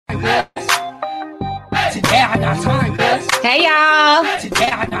Today I got time, cuz. Hey, y'all. Today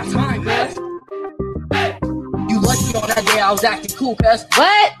I got time, cuz. You lucky on that day I was acting cool, cuz.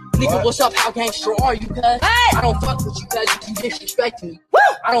 What? Nigga, what's up? How gangster are you, cuz? What? I don't fuck with you, cuz. You disrespecting me. Woo!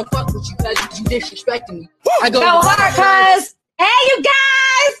 I don't fuck with you, cuz. You disrespecting me. I Go hard, cuz. Hey, you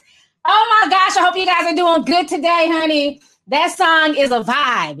guys. Oh, my gosh. I hope you guys are doing good today, honey. That song is a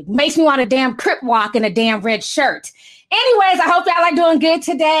vibe. It makes me want to damn crip walk in a damn red shirt. Anyways, I hope y'all are doing good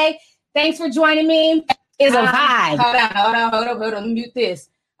today. Thanks for joining me. It's a vibe. Hold on. Let me mute this.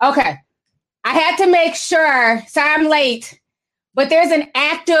 Okay. I had to make sure. Sorry, I'm late. But there's an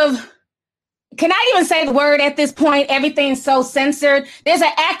active, can I even say the word at this point? Everything's so censored. There's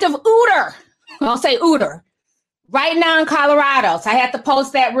an active ooter. I'll say ooter. Right now in Colorado. So I had to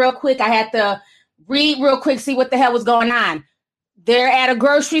post that real quick. I had to read real quick, see what the hell was going on. They're at a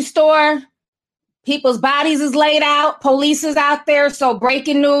grocery store. People's bodies is laid out. Police is out there. So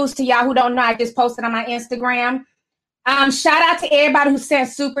breaking news to y'all who don't know, I just posted on my Instagram. Shout out to everybody who sent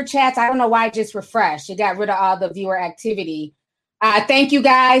super chats. I don't know why it just refreshed. It got rid of all the viewer activity. Thank you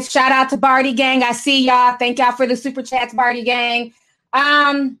guys. Shout out to Barty Gang. I see y'all. Thank y'all for the super chats, Barty Gang.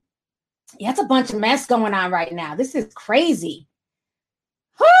 Yeah, it's a bunch of mess going on right now. This is crazy.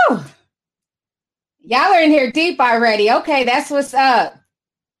 Whew. Y'all are in here deep already. Okay, that's what's up.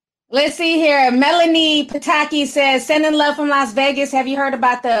 Let's see here. Melanie Pataki says, sending love from Las Vegas. Have you heard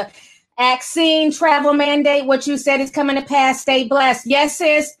about the vaccine travel mandate? What you said is coming to pass. Stay blessed. Yes,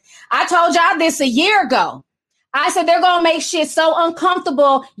 sis. I told y'all this a year ago. I said they're going to make shit so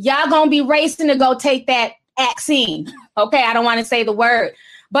uncomfortable. Y'all going to be racing to go take that vaccine. Okay, I don't want to say the word.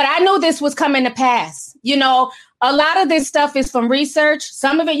 But I knew this was coming to pass. You know, a lot of this stuff is from research.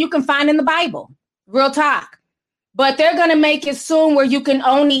 Some of it you can find in the Bible. Real talk. But they're going to make it soon where you can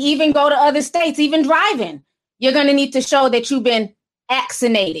only even go to other states, even driving. You're going to need to show that you've been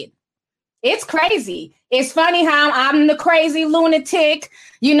vaccinated. It's crazy. It's funny how I'm the crazy lunatic,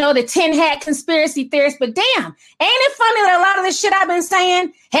 you know, the tin hat conspiracy theorist. But damn, ain't it funny that a lot of the shit I've been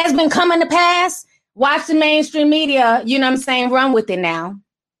saying has been coming to pass? Watch the mainstream media, you know what I'm saying, run with it now.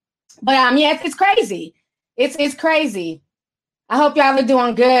 But yeah, it's crazy. It's crazy. I hope y'all are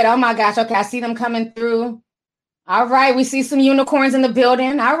doing good. Oh my gosh. Okay, I see them coming through. All right, we see some unicorns in the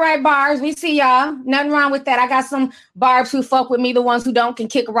building. All right, Barbs, we see y'all. Nothing wrong with that. I got some Barbs who fuck with me. The ones who don't can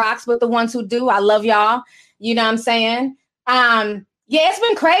kick rocks, but the ones who do, I love y'all. You know what I'm saying? Yeah, it's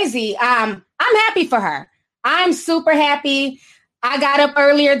been crazy. I'm happy for her. I'm super happy. I got up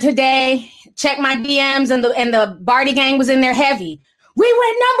earlier today, checked my DMs, and the Barty Gang was in there heavy. We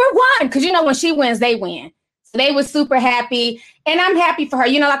went number one because you know when she wins, they win. So they were super happy. And I'm happy for her.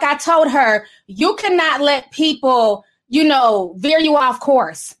 You know, like I told her, you cannot let people, you know, veer you off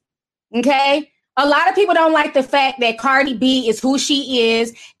course. Okay? A lot of people don't like the fact that Cardi B is who she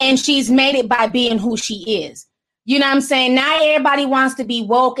is, and she's made it by being who she is. You know what I'm saying? Now everybody wants to be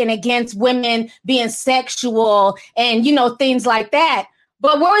woke and against women being sexual and, you know, things like that.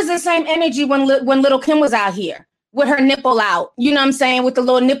 But where was the same energy when Little Kim was out here with her nipple out? You know what I'm saying? With the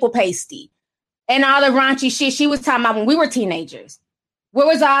little nipple pasty. And all the raunchy shit she was talking about when we were teenagers. Where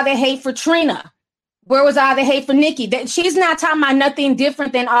was all the hate for Trina? Where was all the hate for Nicki? She's not talking about nothing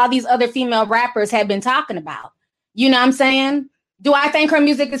different than all these other female rappers have been talking about. You know what I'm saying? Do I think her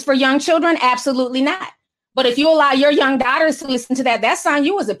music is for young children? Absolutely not. But if you allow your young daughters to listen to that, that's on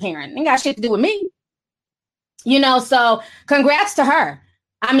you as a parent. It ain't got shit to do with me. You know, so congrats to her.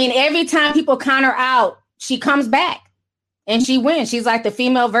 I mean, every time people count her out, she comes back. And she wins. She's like the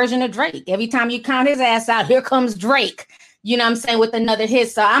female version of Drake. Every time you count his ass out, here comes Drake. You know what I'm saying? With another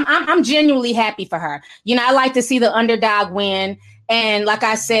hit. So I'm genuinely happy for her. You know, I like to see the underdog win. And like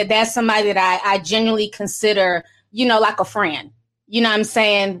I said, that's somebody that I genuinely consider, you know, like a friend. You know what I'm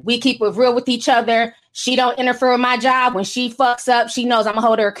saying? We keep it real with each other. She don't interfere with my job. When she fucks up, she knows I'm gonna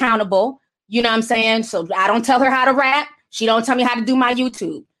hold her accountable. You know what I'm saying? So I don't tell her how to rap. She don't tell me how to do my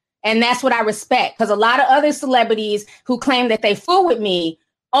YouTube. And that's what I respect, because a lot of other celebrities who claim that they fool with me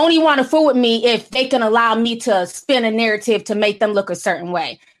only want to fool with me if they can allow me to spin a narrative to make them look a certain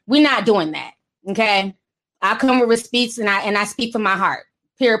way. We're not doing that, okay? I come with receipts and I speak from my heart,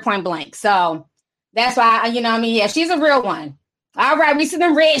 period, point blank. So that's why, you know what I mean? Yeah, she's a real one. All right, we see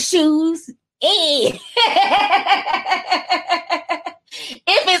them red shoes. Hey.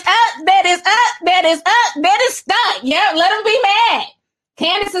 If it's up, that is up, that is up, that is stuck. Yeah, let them be mad.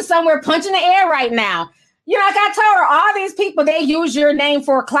 Candace is somewhere punching the air right now. You know, like I told her, all these people, they use your name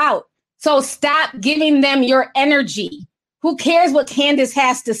for clout. So stop giving them your energy. Who cares what Candace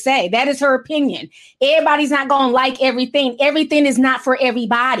has to say? That is her opinion. Everybody's not going to like everything. Everything is not for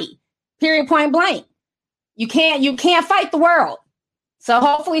everybody. Period, point blank. You can't fight the world. So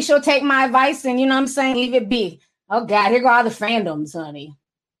hopefully she'll take my advice and, you know what I'm saying, leave it be. Oh, God, here go all the fandoms, honey.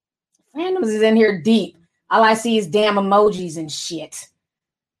 Fandoms is in here deep. All I see is damn emojis and shit.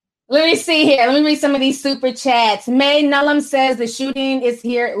 Let me see here. Let me read some of these super chats. May Nullum says the shooting is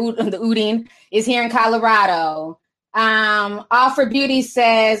here. The ooting is here in Colorado. All for Beauty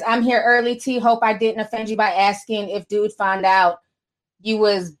says, I'm here early, T. Hope I didn't offend you by asking if dude found out you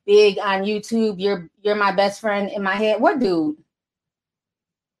was big on YouTube. You're my best friend in my head. What dude?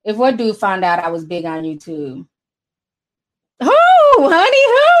 If what dude found out I was big on YouTube? Who, honey,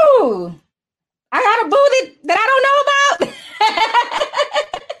 who? I got a boo that I don't know about.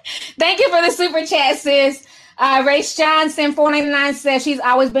 Thank you for the super chat, sis. Race Johnson, 499 says she's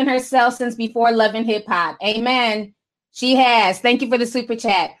always been herself since before loving hip hop. Amen. She has. Thank you for the super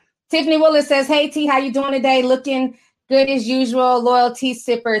chat. Tiffany Willis says, hey, T, how you doing today? Looking good as usual. Loyal tea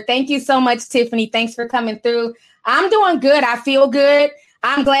sipper. Thank you so much, Tiffany. Thanks for coming through. I'm doing good. I feel good.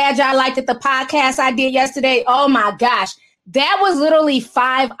 I'm glad y'all liked it. The podcast I did yesterday. Oh, my gosh. That was literally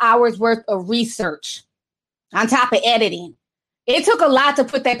 5 hours worth of research on top of editing. It took a lot to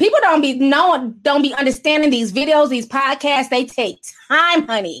put that. People don't be understanding these videos, these podcasts. They take time,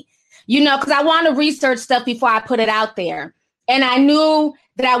 honey. You know, because I want to research stuff before I put it out there. And I knew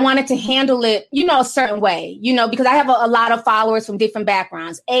that I wanted to handle it, you know, a certain way, you know, because I have a lot of followers from different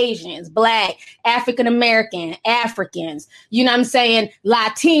backgrounds, Asians, Black, African-American, Africans, you know what I'm saying,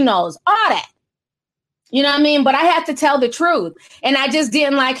 Latinos, all that. You know what I mean? But I have to tell the truth. And I just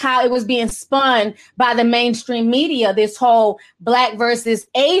didn't like how it was being spun by the mainstream media, this whole Black versus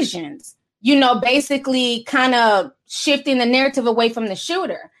Asians, you know, basically kind of shifting the narrative away from the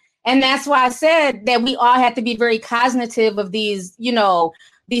shooter. And that's why I said that we all have to be very cognitive of these, you know,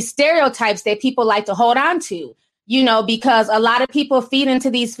 these stereotypes that people like to hold on to, you know, because a lot of people feed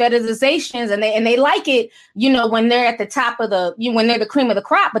into these fetishizations and they like it, you know, when they're at the top of when they're the cream of the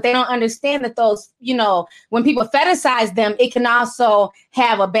crop, but they don't understand that those, you know, when people fetishize them, it can also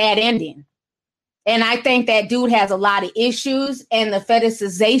have a bad ending. And I think that dude has a lot of issues, and the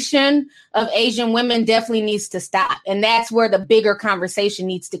fetishization of Asian women definitely needs to stop. And that's where the bigger conversation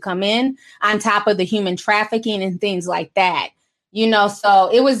needs to come in, on top of the human trafficking and things like that. You know, so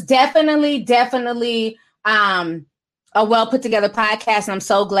it was definitely a well put together podcast. And I'm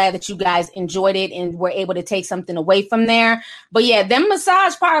so glad that you guys enjoyed it and were able to take something away from there. But yeah, them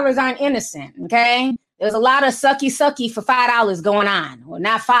massage parlors aren't innocent. Okay. There's a lot of sucky for $5 going on. Well,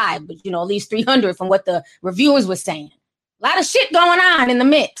 not $5, but, you know, at least 300 from what the reviewers were saying. A lot of shit going on in the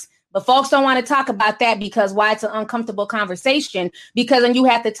mix. But folks don't want to talk about that because why? It's an uncomfortable conversation. Because then you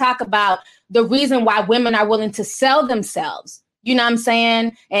have to talk about the reason why women are willing to sell themselves. You know what I'm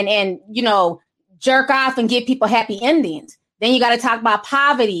saying? And you know, jerk off and give people happy endings. Then you got to talk about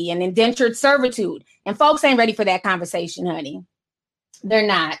poverty and indentured servitude. And folks ain't ready for that conversation, honey. They're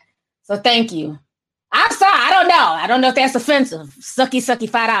not. So thank you. I'm sorry. I don't know if that's offensive. Sucky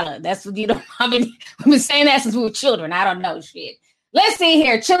 $5. That's what, you know, we've been saying that since we were children. I don't know shit. Let's see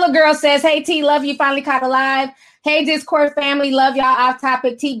here. Chilla Girl says, hey, T, love you. Finally caught alive. Hey, Discord family. Love y'all. Off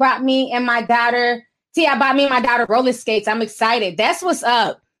topic. T brought me and my daughter. I bought me and my daughter roller skates. I'm excited. That's what's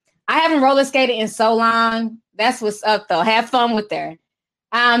up. I haven't roller skated in so long. That's what's up, though. Have fun with her.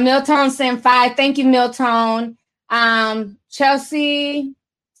 Miltone sent 5. Thank you, Miltone. Chelsea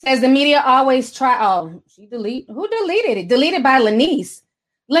says the media always try. Oh, who deleted it? Deleted by Lanice.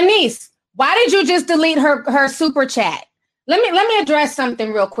 Lanice, why did you just delete her super chat? Let me address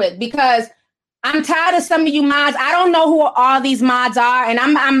something real quick, because I'm tired of some of you mods. I don't know who all these mods are, and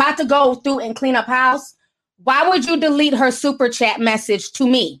I'm about to go through and clean up house. Why would you delete her super chat message to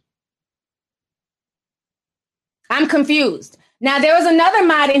me? I'm confused. Now, there was another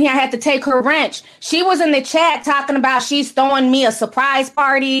mod in here. I had to take her wrench. She was in the chat talking about she's throwing me a surprise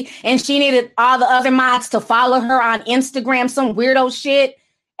party and she needed all the other mods to follow her on Instagram, some weirdo shit.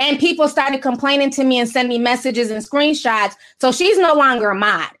 And people started complaining to me and sending me messages and screenshots. So she's no longer a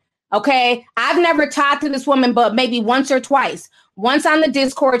mod. Okay. I've never talked to this woman, but maybe once or twice. Once on the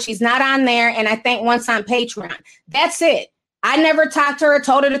Discord, she's not on there. And I think once on Patreon. That's it. I never talked to her,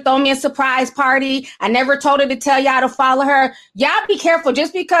 told her to throw me a surprise party. I never told her to tell y'all to follow her. Y'all be careful.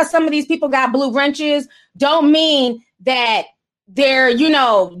 Just because some of these people got blue wrenches don't mean that they're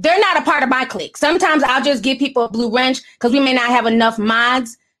not a part of my clique. Sometimes I'll just give people a blue wrench because we may not have enough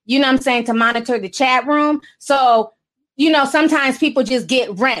mods, you know what I'm saying, to monitor the chat room. So, you know, sometimes people just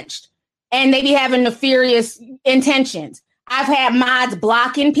get wrenched and they be having nefarious intentions. I've had mods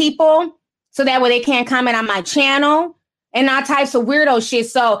blocking people so that way they can't comment on my channel. And all types of weirdo shit.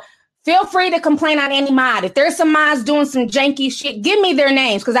 So feel free to complain on any mod. If there's some mods doing some janky shit, give me their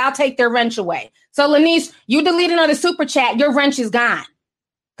names because I'll take their wrench away. So, Lanice, you deleted on the super chat. Your wrench is gone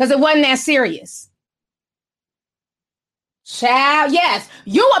because it wasn't that serious. Child, yes.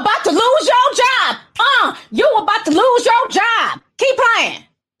 You about to lose your job. You about to lose your job. Keep playing.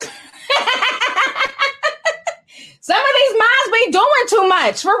 Some of these moms be doing too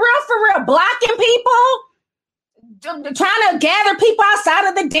much. For real. Blocking people. Trying to gather people outside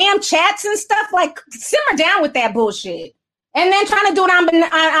of the damn chats and stuff. Like, simmer down with that bullshit. And then trying to do it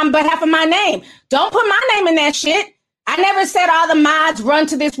on behalf of my name. Don't put my name in that shit. I never said all the mods run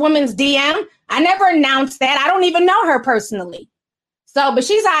to this woman's DM. I never announced that. I don't even know her personally. So, but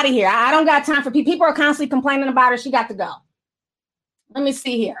she's out of here. I don't got time for people. People are constantly complaining about her. She got to go. Let me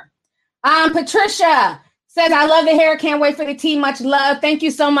see here. Patricia says, I love the hair. Can't wait for the tea. Much love. Thank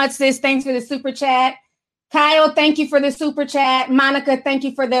you so much, sis. Thanks for the super chat. Kyle, thank you for the super chat. Monica, thank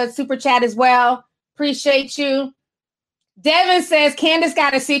you for the super chat as well. Appreciate you. Devin says, Candace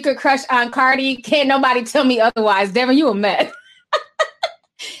got a secret crush on Cardi. Can't nobody tell me otherwise. Devin, you a mess.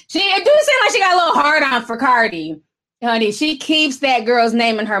 It do seem like she got a little hard on for Cardi. Honey, she keeps that girl's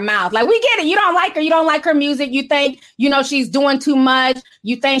name in her mouth. Like, we get it. You don't like her. You don't like her music. You think, she's doing too much.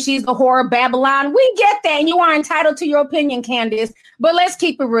 You think she's the whore of Babylon. We get that. And you are entitled to your opinion, Candace. But let's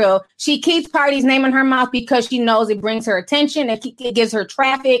keep it real. She keeps Cardi's name in her mouth because she knows it brings her attention. It gives her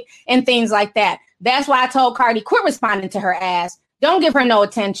traffic and things like that. That's why I told Cardi, quit responding to her ass. Don't give her no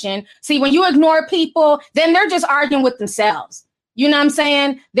attention. See, when you ignore people, then they're just arguing with themselves. You know what I'm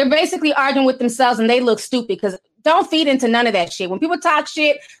saying? They're basically arguing with themselves and they look stupid because don't feed into none of that shit. When people talk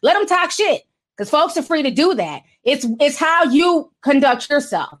shit, let them talk shit because folks are free to do that. It's how you conduct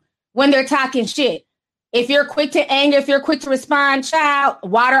yourself when they're talking shit. If you're quick to anger, if you're quick to respond, child,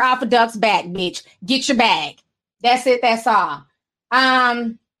 water off a duck's back, bitch. Get your bag. That's it. That's all.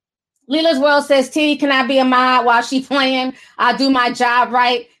 Leela's World says, T, can I be a mod while she playing? I'll do my job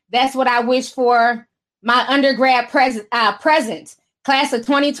right. That's what I wish for my undergrad present, class of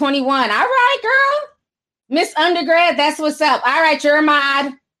 2021. All right, girl. Miss Undergrad, that's what's up. All right, you're a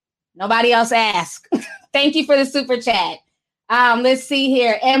mod. Nobody else asked. Thank you for the super chat. Let's see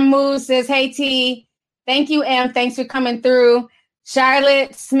here. M. Moose says, hey, T. Thank you, M. Thanks for coming through.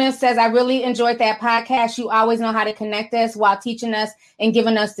 Charlotte Smith says, I really enjoyed that podcast. You always know how to connect us while teaching us and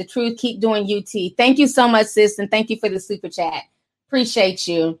giving us the truth. Keep doing you, T. Thank you so much, sis, and thank you for the super chat. Appreciate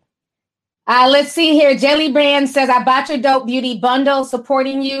you. Let's see here. Jelly Brand says, I bought your Dope Beauty bundle,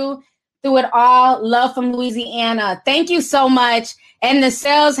 supporting you through it all. Love from Louisiana. Thank you so much. And the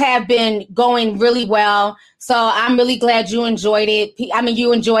sales have been going really well. So I'm really glad you enjoyed it. I mean,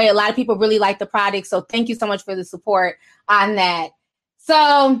 you enjoy it. A lot of people really like the product. So thank you so much for the support on that.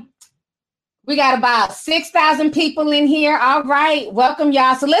 So we got about 6,000 people in here. All right. Welcome,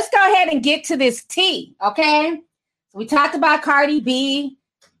 y'all. So let's go ahead and get to this tea. Okay. So we talked about Cardi B,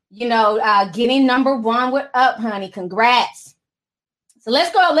 getting number one with Up, honey. Congrats. So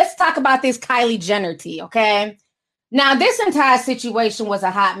let's go. Let's talk about this Kylie Jenner tea. Okay. Now, this entire situation was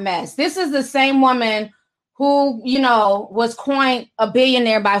a hot mess. This is the same woman who, was coined a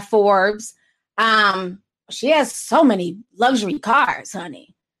billionaire by Forbes. She has so many luxury cars,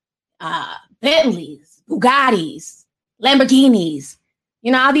 honey. Bentleys, Bugattis, Lamborghinis,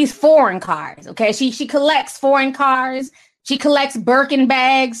 all these foreign cars. Okay. She collects foreign cars. She collects Birkin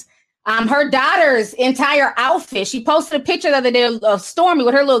bags. Her daughter's entire outfit. She posted a picture the other day of Stormy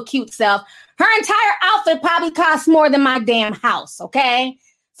with her little cute self. Her entire outfit probably costs more than my damn house, okay?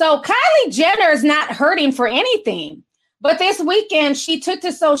 So Kylie Jenner is not hurting for anything. But this weekend, she took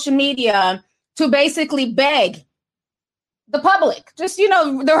to social media to basically beg the public, just,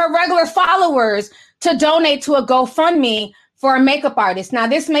 her regular followers, to donate to a GoFundMe for a makeup artist. Now,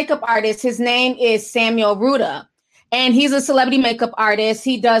 this makeup artist, his name is Samuel Ruda, and he's a celebrity makeup artist.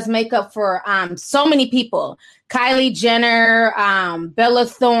 He does makeup for so many people. Kylie Jenner, Bella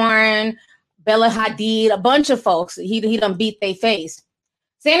Thorne, Bella Hadid, a bunch of folks. He done beat their face.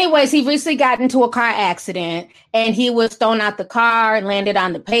 So anyways, he recently got into a car accident and he was thrown out the car and landed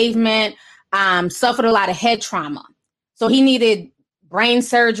on the pavement, suffered a lot of head trauma. So he needed brain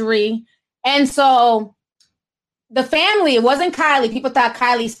surgery. And so the family, it wasn't Kylie. People thought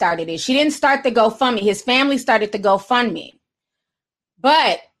Kylie started it. She didn't start the GoFundMe. His family started the GoFundMe.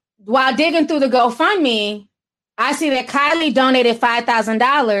 But while digging through the GoFundMe, I see that Kylie donated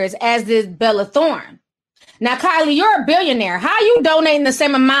 $5,000, as did Bella Thorne. Now, Kylie, you're a billionaire. How are you donating the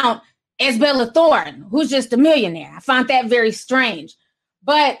same amount as Bella Thorne, who's just a millionaire? I found that very strange.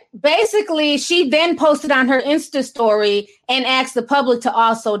 But basically, she then posted on her Insta story and asked the public to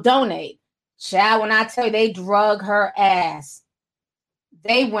also donate. Child, when I tell you, they drug her ass.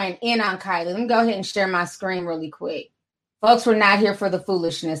 They went in on Kylie. Let me go ahead and share my screen really quick. Folks, we're not here for the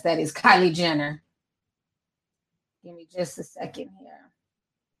foolishness that is Kylie Jenner. Give me just a second here.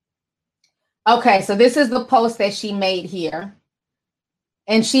 Okay, so this is the post that she made here.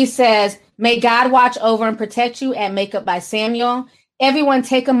 And she says, may God watch over and protect you at Makeup by Samuel. Everyone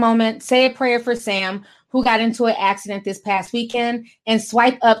take a moment, say a prayer for Sam, who got into an accident this past weekend, and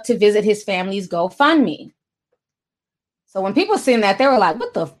swipe up to visit his family's GoFundMe. So when people seen that, they were like,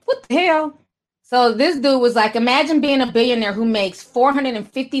 what the hell? So this dude was like, imagine being a billionaire who makes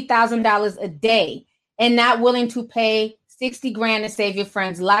 $450,000 a day and not willing to pay 60 grand to save your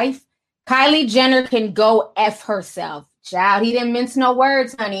friend's life. Kylie Jenner can go F herself. Child, he didn't mince no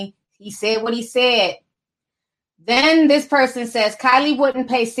words, honey. He said what he said. Then this person says, Kylie wouldn't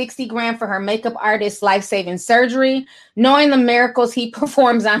pay 60 grand for her makeup artist's life-saving surgery, knowing the miracles he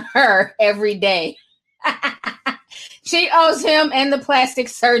performs on her every day. She owes him and the plastic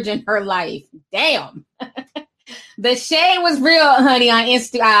surgeon her life. Damn. The shade was real, honey,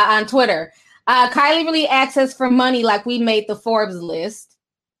 on Twitter. Kylie really asks us for money like we made the Forbes list.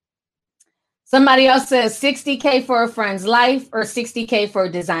 Somebody else says $60K for a friend's life or $60K for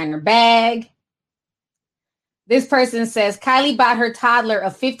a designer bag. This person says Kylie bought her toddler a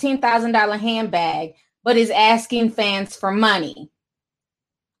 $15,000 handbag, but is asking fans for money.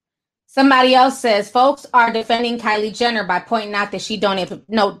 Somebody else says folks are defending Kylie Jenner by pointing out that she donated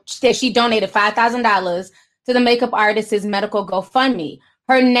 $5,000 to the makeup artist's medical GoFundMe.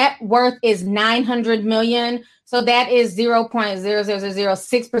 Her net worth is $900 million, so that is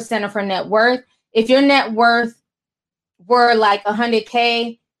 0.0006% of her net worth. If your net worth were like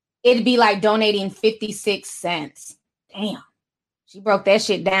 $100K, it'd be like donating 56 cents. Damn, she broke that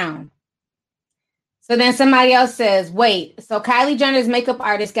shit down. So then somebody else says, wait, so Kylie Jenner's makeup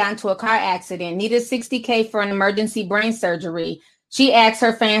artist got into a car accident, needed $60K for an emergency brain surgery. She asked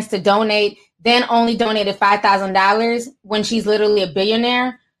her fans to donate, then only donated $5,000 when she's literally a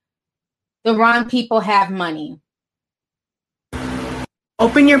billionaire. The wrong people have money.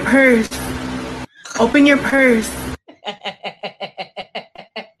 Open your purse. Open your purse.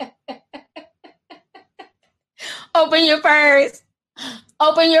 Open your purse.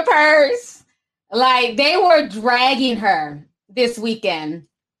 Open your purse. Like, they were dragging her this weekend.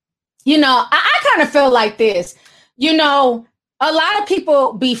 You know, I kind of feel like this. You know, a lot of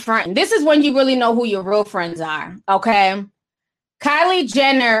people be fronting. This is when you really know who your real friends are, okay? Kylie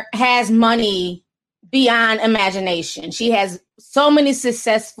Jenner has money beyond imagination. She has so many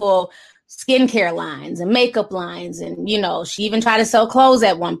successful skincare lines and makeup lines. And, you know, she even tried to sell clothes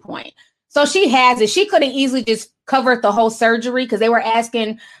at one point. So she has it. She could have easily just covered the whole surgery because they were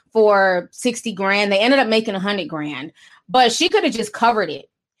asking for 60 grand. They ended up making 100 grand, but she could have just covered it.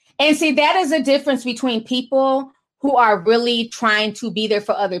 And see, that is a difference between people who are really trying to be there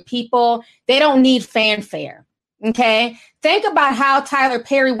for other people. They don't need fanfare. Okay. Think about how Tyler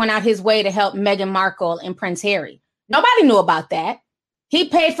Perry went out his way to help Meghan Markle and Prince Harry. Nobody knew about that. He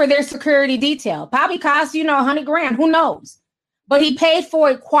paid for their security detail. Probably cost, 100 grand. Who knows? But he paid for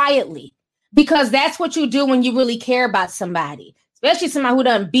it quietly because that's what you do when you really care about somebody, especially somebody who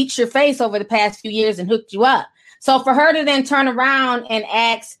done beat your face over the past few years and hooked you up. So for her to then turn around and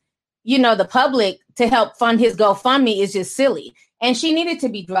ask, the public to help fund his GoFundMe is just silly. And she needed to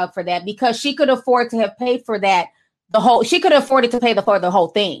be drugged for that because she could afford to have paid for that. She could have afforded to pay for the whole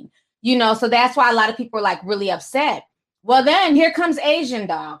thing, so that's why a lot of people are like really upset. Well, then here comes Asian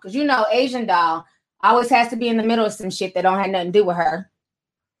Doll, because Asian Doll always has to be in the middle of some shit that don't have nothing to do with her.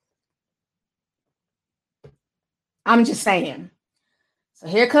 I'm just saying. So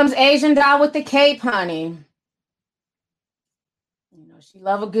here comes Asian Doll with the cape, honey. She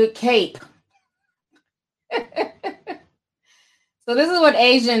love a good cape. So this is what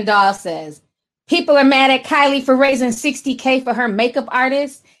Asian Doll says. People are mad at Kylie for raising $60K for her makeup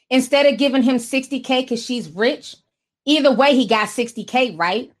artist instead of giving him $60K because she's rich. Either way, he got $60K,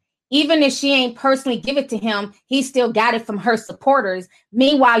 right? Even if she ain't personally give it to him, he still got it from her supporters.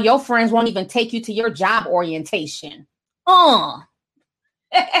 Meanwhile, your friends won't even take you to your job orientation.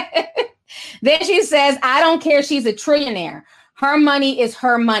 Then she says, I don't care. She's a trillionaire. Her money is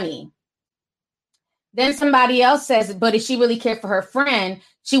her money. Then somebody else says, but if she really cared for her friend,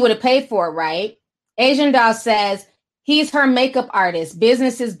 she would have paid for it, right? Asian Doll says, he's her makeup artist.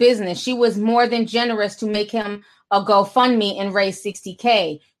 Business is business. She was more than generous to make him a GoFundMe and raise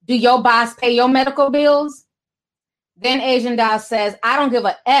 $60K. Do your boss pay your medical bills? Then Asian Doll says, I don't give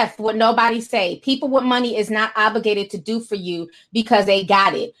a F what nobody say. People with money is not obligated to do for you because they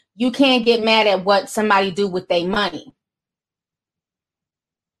got it. You can't get mad at what somebody do with their money.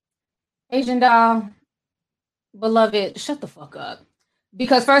 Asian Doll, beloved, shut the fuck up.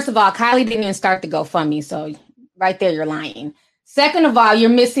 Because first of all, Kylie didn't even start the GoFundMe, so right there, you're lying. Second of all, you're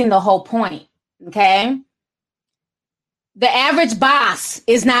missing the whole point, okay? The average boss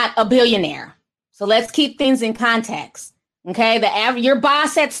is not a billionaire. So let's keep things in context, okay? Your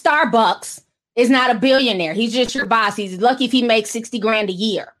boss at Starbucks is not a billionaire. He's just your boss. He's lucky if he makes 60 grand a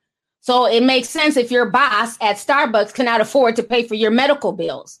year. So it makes sense if your boss at Starbucks cannot afford to pay for your medical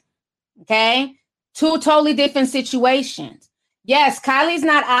bills, okay? Two totally different situations. Yes, Kylie's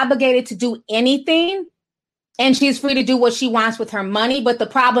not obligated to do anything, and she's free to do what she wants with her money. But the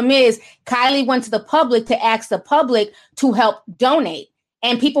problem is Kylie went to the public to ask the public to help donate.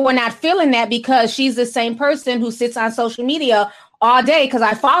 And people were not feeling that because she's the same person who sits on social media all day, because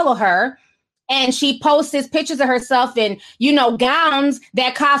I follow her. And she posts pictures of herself in, gowns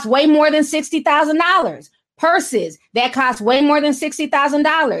that cost way more than $60,000. Purses that cost way more than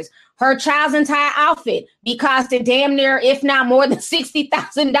 $60,000. Her child's entire outfit be costing damn near, if not more than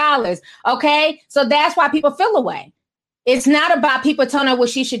 $60,000. Okay. So that's why people feel away. It's not about people telling her what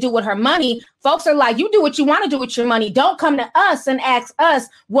she should do with her money. Folks are like, you do what you want to do with your money. Don't come to us and ask us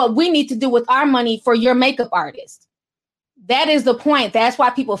what we need to do with our money for your makeup artist. That is the point. That's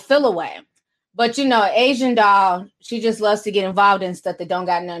why people feel away. But, Asian doll, she just loves to get involved in stuff that don't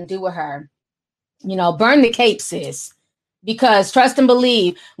got nothing to do with her. Burn the cape, sis. Because trust and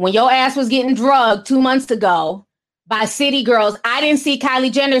believe, when your ass was getting drugged 2 months ago by city girls, I didn't see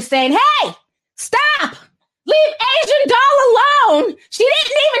Kylie Jenner saying, hey, stop, leave Asian doll alone. She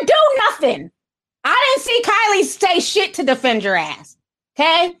didn't even do nothing. I didn't see Kylie say shit to defend your ass.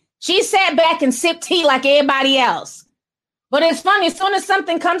 Okay? She sat back and sipped tea like everybody else. But it's funny, as soon as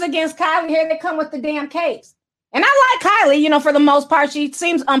something comes against Kylie, here they come with the damn capes. And I like Kylie, for the most part. She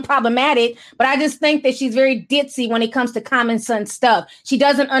seems unproblematic, but I just think that she's very ditzy when it comes to common sense stuff. She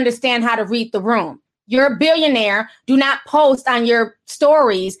doesn't understand how to read the room. You're a billionaire. Do not post on your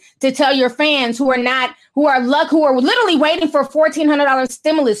stories to tell your fans who are literally waiting for $1,400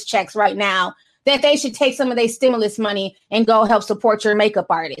 stimulus checks right now that they should take some of their stimulus money and go help support your makeup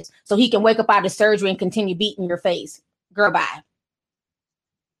artist so he can wake up out of surgery and continue beating your face. Girl, bye.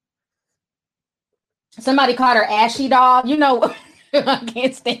 Somebody called her Ashy Doll. I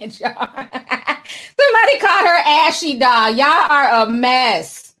can't stand y'all. Somebody called her Ashy Doll. Y'all are a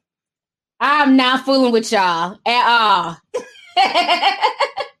mess. I'm not fooling with y'all at all.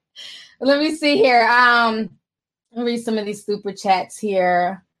 Let me see here. Let me read some of these super chats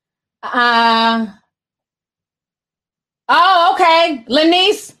here. Oh, okay.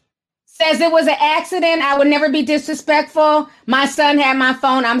 Lanice says it was an accident. I would never be disrespectful. My son had my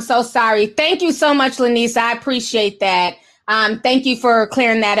phone. I'm so sorry. Thank you so much, Lanice. I appreciate that. Thank you for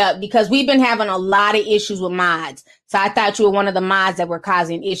clearing that up because we've been having a lot of issues with mods. So I thought you were one of the mods that were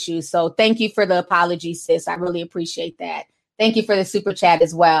causing issues. So thank you for the apology, sis. I really appreciate that. Thank you for the super chat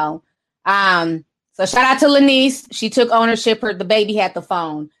as well. So shout out to Lanice. She took ownership. The baby had the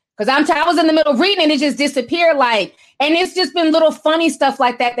phone. Because I was in the middle of reading and it just disappeared and it's just been little funny stuff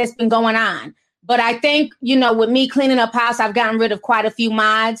like that that's been going on. But I think, with me cleaning up house, I've gotten rid of quite a few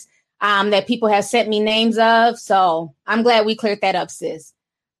mods that people have sent me names of. So I'm glad we cleared that up, sis.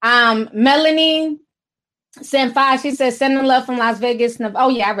 Melanie sent 5. She says, sending love from Las Vegas. Oh,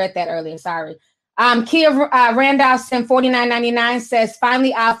 yeah, I read that earlier. Sorry. Kia Randolph sent $49.99 says,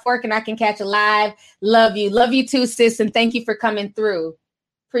 finally off work and I can catch a live. Love you. Love you too, sis. And thank you for coming through.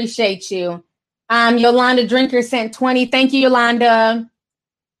 Appreciate you. Yolanda Drinker sent 20. Thank you, Yolanda.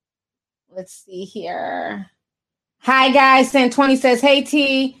 Let's see here. Hi, guys. Sent 20 says, hey,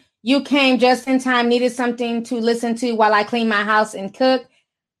 T, you came just in time. Needed something to listen to while I clean my house and cook.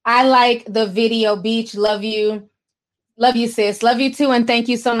 I like the video beach. Love you. Love you, sis. Love you, too. And thank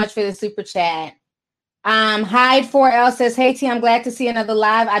you so much for the super chat. Hyde4L says, hey, T, I'm glad to see another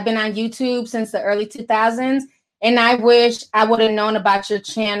live. I've been on YouTube since the early 2000s. And I wish I would have known about your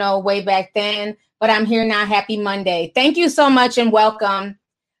channel way back then, but I'm here now. Happy Monday. Thank you so much and welcome.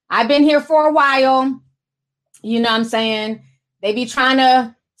 I've been here for a while. You know what I'm saying? They be trying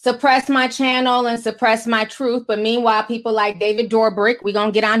to suppress my channel and suppress my truth. But meanwhile, people like David Dobrik, we're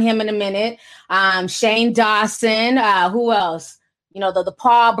going to get on him in a minute. Shane Dawson, who else? The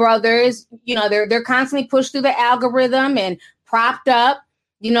Paul brothers, they're constantly pushed through the algorithm and propped up.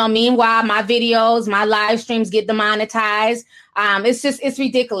 Meanwhile, my videos, my live streams get demonetized. It's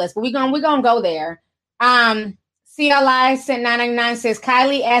ridiculous, but we're gonna go there. CLI sent 999 says,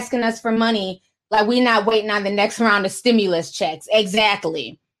 Kylie asking us for money like we not waiting on the next round of stimulus checks.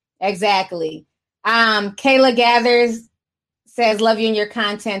 Exactly. Kayla Gathers says, love you and your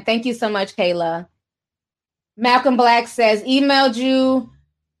content. Thank you so much, Kayla. Malcolm Black says, emailed you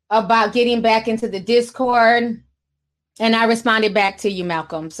about getting back into the Discord. And I responded back to you,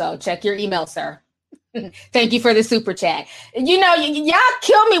 Malcolm. So check your email, sir. Thank you for the super chat. You know, y'all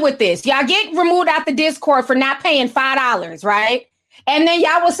kill me with this. Y'all get removed out the Discord for not paying $5, right? And then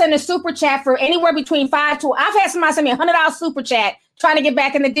y'all will send a super chat for anywhere between I've had somebody send me $100 super chat trying to get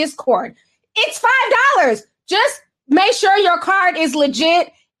back in the Discord. It's $5. Just make sure your card is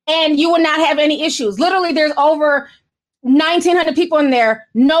legit and you will not have any issues. Literally, there's over 1,900 people in there,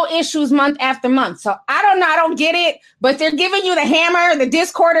 no issues month after month. So I don't know, I don't get it, but they're giving you the hammer. The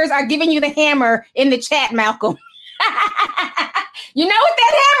Discorders are giving you the hammer in the chat, Malcolm. You know what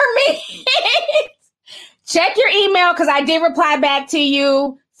that hammer means? Check your email because I did reply back to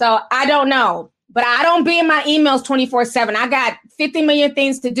you. So I don't know, but I don't be in my emails 24/7. I got 50 million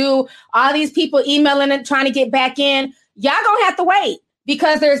things to do. All these people emailing and trying to get back in. Y'all gonna have to wait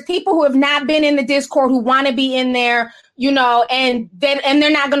because there's people who have not been in the Discord who want to be in there, you know, and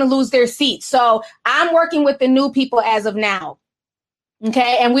they're not going to lose their seats. So I'm working with the new people as of now.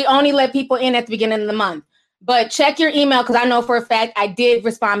 Okay. And we only let people in at the beginning of the month. But check your email because I know for a fact I did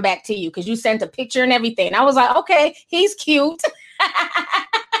respond back to you because you sent a picture and everything. I was like, okay, he's cute.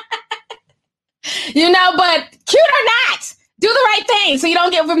 You know, but cute or not, do the right thing so you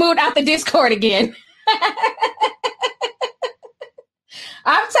don't get removed out the Discord again.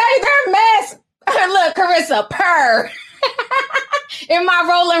 I'm telling you, they're a mess. Look, Carissa, purr. In my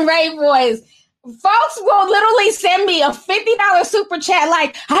Rolling Ray voice. Folks will literally send me a $50 super chat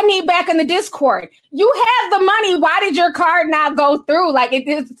like, I need back in the Discord. You have the money. Why did your card not go through? Like,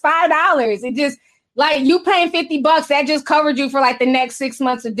 it's $5. It just, like, you paying $50, that just covered you for, like, the next 6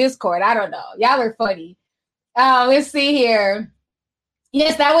 months of Discord. I don't know. Y'all are funny. Let's see here.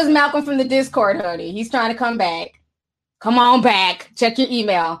 Yes, that was Malcolm from the Discord, Hoodie. He's trying to come back. Come on back. Check your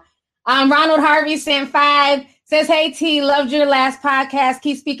email. Ronald Harvey sent 5. Says, hey, T, loved your last podcast.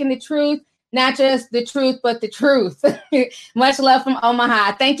 Keep speaking the truth. Not just the truth, but the truth. Much love from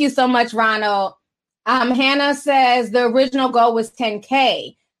Omaha. Thank you so much, Ronald. Hannah says the original goal was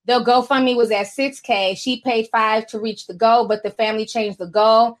 10K. The GoFundMe was at 6K. She paid 5 to reach the goal, but the family changed the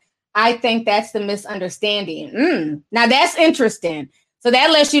goal. I think that's the misunderstanding. Now, that's interesting. So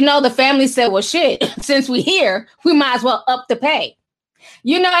that lets you know the family said, well, shit, since we're here, we might as well up the pay.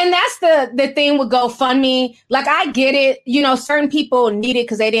 You know, and that's the thing with GoFundMe. Like, I get it. You know, certain people need it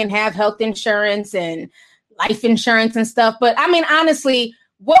because they didn't have health insurance and life insurance and stuff. But, I mean, honestly,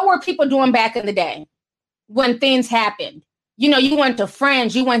 what were people doing back in the day when things happened? You know, you went to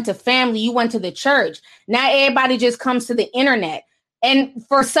friends, you went to family, you went to the church. Now everybody just comes to the internet. And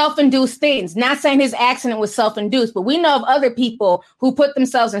for self-induced things, not saying his accident was self-induced, but we know of other people who put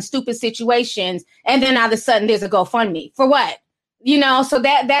themselves in stupid situations. And then all of a sudden there's a GoFundMe. For what? You know, so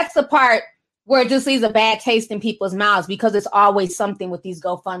that's the part where it just leaves a bad taste in people's mouths because it's always something with these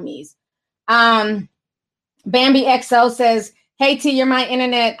GoFundMes. Bambi XO says, hey, T, you're my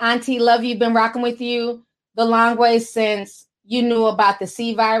internet auntie. Love you. Been rocking with you the long way since you knew about the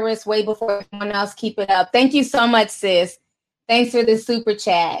C virus way before everyone else. Keep it up. Thank you so much, sis. Thanks for the super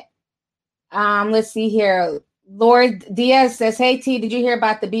chat. Let's see here. Lord Diaz says, hey, T, did you hear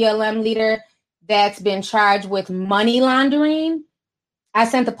about the BLM leader that's been charged with money laundering? I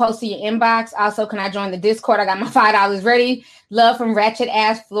sent the post to your inbox. Also, can I join the Discord? I got my $5 ready. Love from Ratchet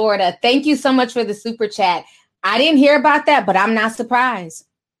Ass, Florida. Thank you so much for the super chat. I didn't hear about that, but I'm not surprised.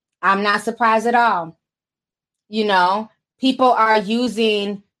 I'm not surprised at all. You know, people are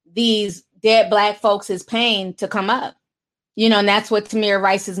using these dead Black folks' pain to come up. You know, and that's what Tamir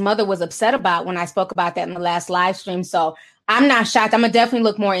Rice's mother was upset about when I spoke about that in the last live stream. So I'm not shocked. I'm going to definitely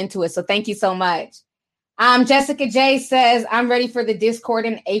look more into it. So thank you so much. Jessica J says, I'm ready for the Discord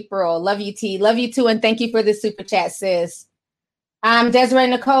in April. Love you, T. Love you, too. And thank you for the super chat, sis. Desiree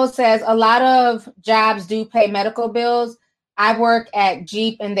Nicole says, a lot of jobs do pay medical bills. I work at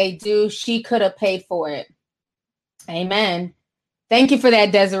Jeep and they do. She could have paid for it. Amen. Thank you for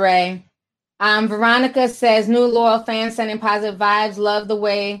that, Desiree. Veronica says, new loyal fans sending positive vibes. Love the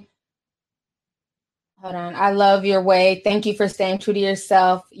way. Hold on. I love your way. Thank you for staying true to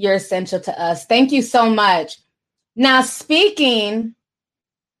yourself. You're essential to us. Thank you so much. Now, speaking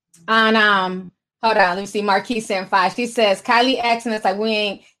on, hold on. Let me see. Marquise sent 5. She says, Kylie asking us like we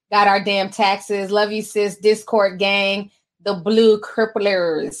ain't got our damn taxes. Love you, sis. Discord gang. The blue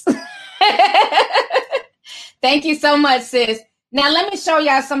cripplers. Thank you so much, sis. Now, let me show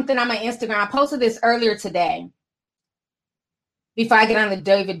y'all something on my Instagram. I posted this earlier today before I get on the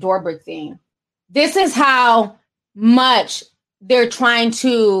David Dobrik thing. This is how much they're trying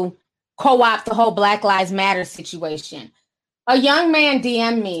to co-opt the whole Black Lives Matter situation. A young man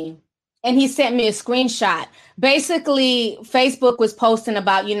DM'd me, and he sent me a screenshot. Basically, Facebook was posting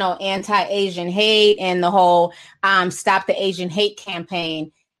about, you know, anti-Asian hate and the whole Stop the Asian Hate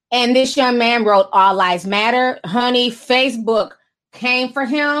campaign. And this young man wrote All Lives Matter. Honey, Facebook came for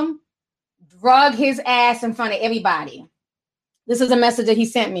him, drug his ass in front of everybody. This is a message that he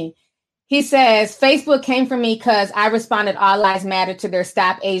sent me. He says, Facebook came for me because I responded All Lives Matter to their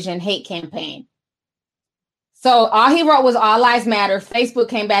Stop Asian Hate campaign. So all he wrote was All Lives Matter. Facebook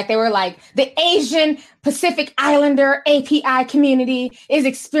came back. They were like, the Asian Pacific Islander API community is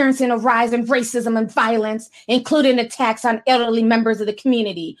experiencing a rise in racism and violence, including attacks on elderly members of the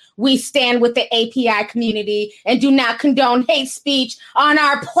community. We stand with the API community and do not condone hate speech on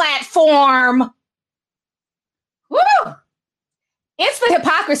our platform. Woo! It's the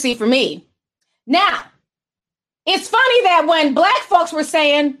hypocrisy for me. Now, it's funny that when Black folks were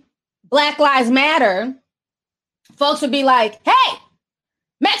saying Black Lives Matter, folks would be like, hey,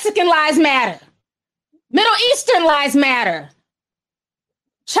 Mexican lives matter. Middle Eastern lives matter.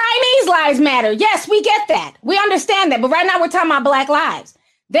 Chinese lives matter. Yes, we get that. We understand that. But right now we're talking about Black lives.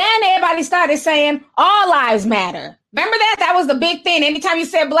 Then everybody started saying all lives matter. Remember that? That was the big thing. Anytime you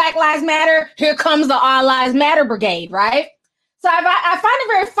said Black Lives Matter, here comes the All Lives Matter Brigade, right? So I find it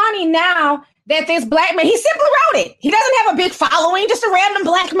very funny now that this Black man, he simply wrote it. He doesn't have a big following, just a random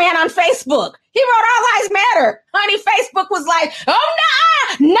Black man on Facebook. He wrote All Lives Matter. Honey, Facebook was like, oh,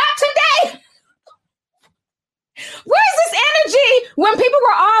 nah, not today. Where's this energy when people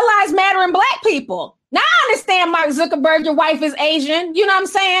were All Lives Matter and Black people? Now I understand, Mark Zuckerberg, your wife is Asian. You know what I'm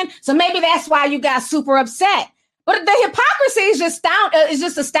saying? So maybe that's why you got super upset. But the hypocrisy is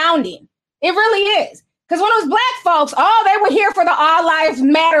just astounding. It really is. Because when it was Black folks, they were here for the All Lives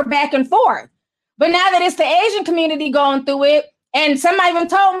Matter back and forth. But now that it's the Asian community going through it, and somebody even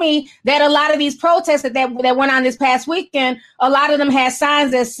told me that a lot of these protests that went on this past weekend, a lot of them had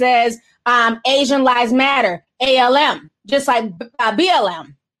signs that says Asian Lives Matter, ALM, just like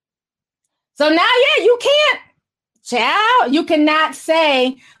BLM. So now, you can't, you cannot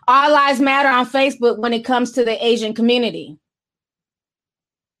say All Lives Matter on Facebook when it comes to the Asian community.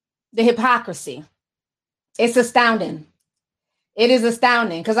 The hypocrisy. It's astounding. It is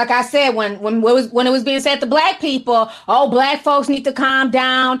astounding. Because like I said, when it was being said to Black people, Black folks need to calm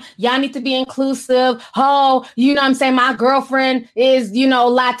down. Y'all need to be inclusive. You know what I'm saying? My girlfriend is,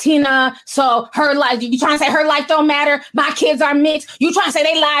 Latina. So her life, you trying to say her life don't matter? My kids are mixed. You trying to say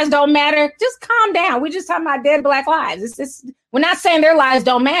their lives don't matter? Just calm down. We're just talking about dead Black lives. We're not saying their lives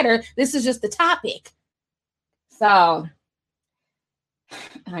don't matter. This is just the topic. So,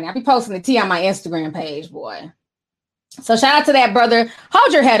 honey, I'll be posting the tea on my Instagram page, boy. So shout out to that brother.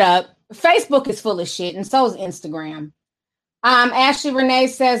 Hold your head up. Facebook is full of shit, and so is Instagram. Ashley Renee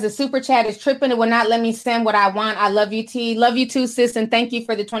says the super chat is tripping. It will not let me send what I want. I love you, T. Love you too, sis, and thank you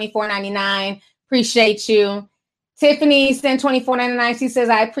for the $24.99. Appreciate you. Tiffany sent $24.99. She says,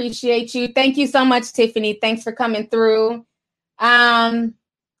 I appreciate you. Thank you so much, Tiffany. Thanks for coming through. Let's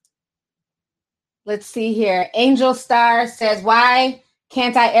see here. Angel Star says, why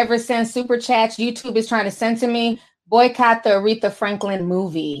can't I ever send super chats? YouTube is trying to censor me. Boycott the Aretha Franklin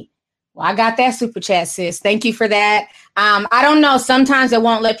movie. Well, I got that super chat, sis. Thank you for that. I don't know. Sometimes it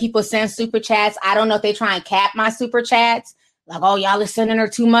won't let people send super chats. I don't know if they try and cap my super chats. Like, y'all are sending her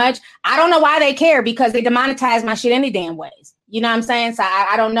too much. I don't know why they care because they demonetize my shit any damn ways. You know what I'm saying? So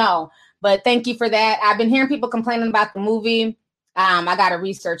I don't know. But thank you for that. I've been hearing people complaining about the movie. I got to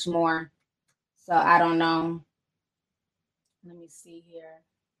research more. So I don't know. Let me see here.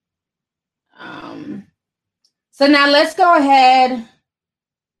 So now let's go ahead.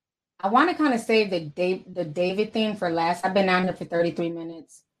 I want to kind of save the David thing for last. I've been down here for 33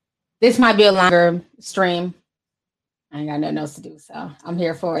 minutes. This might be a longer stream. I ain't got nothing else to do, so I'm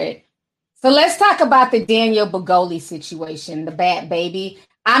here for it. So let's talk about the Danielle Bregoli situation, the bad baby.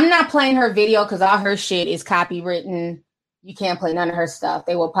 I'm not playing her video because all her shit is copywritten. You can't play none of her stuff.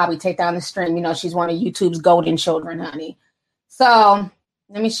 They will probably take down the stream. She's one of YouTube's golden children, honey. So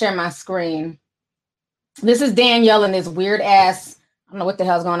let me share my screen. This is Danielle and this weird ass. I don't know what the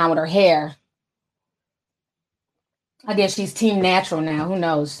hell's going on with her hair. I guess she's team natural now. Who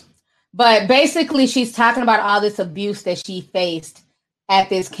knows? But basically, she's talking about all this abuse that she faced at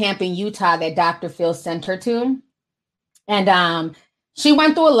this camp in Utah that Dr. Phil sent her to. And she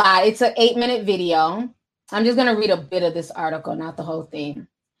went through a lot. It's an 8-minute video. I'm just going to read a bit of this article, not the whole thing.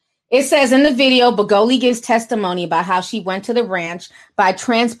 It says in the video, Bregoli gives testimony about how she went to the ranch by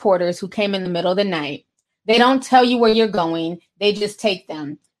transporters who came in the middle of the night. They don't tell you where you're going. They just take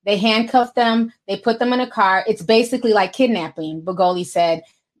them. They handcuff them. They put them in a car. It's basically like kidnapping. Bregoli said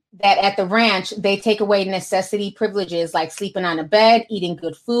that at the ranch, they take away necessity privileges like sleeping on a bed, eating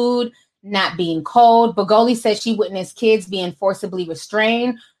good food, not being cold. Bregoli said she witnessed kids being forcibly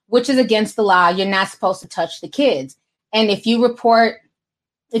restrained, which is against the law. You're not supposed to touch the kids. And if you report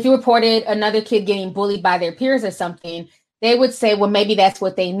if you reported another kid getting bullied by their peers or something, they would say, well, maybe that's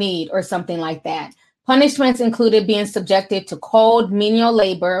what they need or something like that. Punishments included being subjected to cold, menial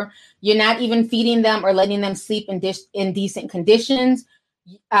labor. You're not even feeding them or letting them sleep in decent conditions.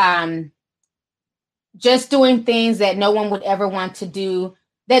 Just doing things that no one would ever want to do,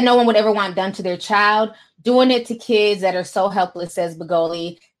 that no one would ever want done to their child. Doing it to kids that are so helpless, says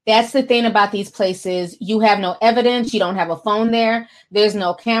Begoli. That's the thing about these places. You have no evidence. You don't have a phone there. There's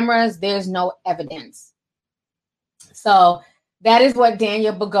no cameras. There's no evidence. So that is what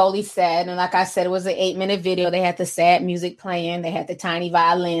Danielle Begoli said. And like I said, it was an 8-minute video. They had the sad music playing. They had the tiny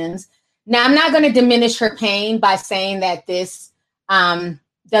violins. Now, I'm not going to diminish her pain by saying that this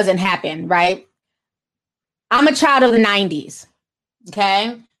doesn't happen, right? I'm a child of the 90s,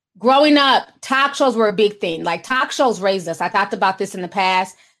 okay? Growing up, talk shows were a big thing. Like, talk shows raised us. I talked about this in the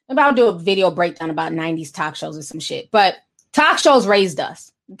past. Maybe I'll do a video breakdown about 90s talk shows or some shit. But talk shows raised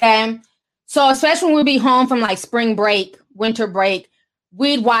us, okay? So especially when we'd be home from like spring break, winter break,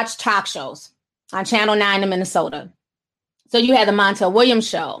 we'd watch talk shows on Channel 9 in Minnesota. So you had the Montel Williams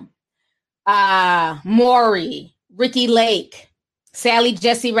Show, Maury, Ricky Lake, Sally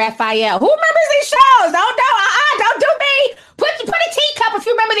Jesse Raphael. Who remembers these shows? Don't do me. Put a teacup if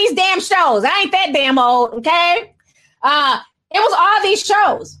you remember these damn shows. I ain't that damn old, okay? It was all these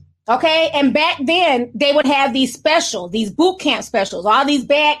shows, okay? And back then, they would have these specials, these boot camp specials, all these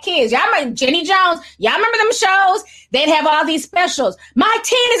bad kids. Y'all remember Jenny Jones? Y'all remember them shows? They'd have all these specials. My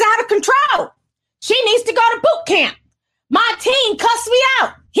teen is out of control. She needs to go to boot camp. My teen cussed me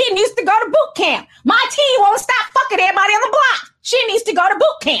out. He needs to go to boot camp. My teen won't stop fucking everybody on the block. She needs to go to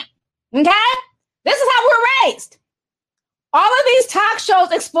boot camp. Okay? This is how we're raised. All of these talk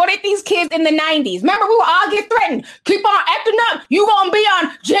shows exploited these kids in the 90s. Remember, we would all get threatened. Keep on acting up. You gonna be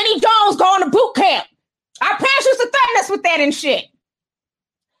on Jenny Jones going to boot camp. Our parents used to threaten us with that and shit.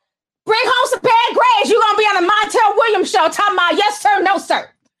 Bring home some bad grades. You gonna be on the Montel Williams Show talking about yes, sir, no, sir.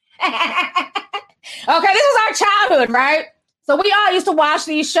 Okay, this was our childhood, right? So we all used to watch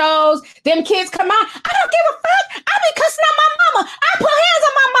these shows. Them kids come out. I don't give a fuck. I be cussing out my mama. I put hands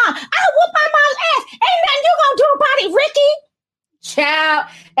on my mom. I whoop my mom's ass. Ain't nothing you gonna do about it, Ricky. Child.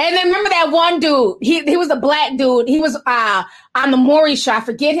 And then remember that one dude. He was a black dude. He was on the Maury Show. I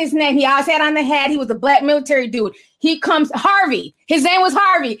forget his name. He always had on the hat. He was a black military dude. He comes, Harvey. His name was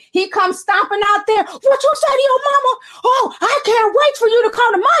Harvey. He comes stomping out there. What you say to your mama? Oh, I can't wait for you to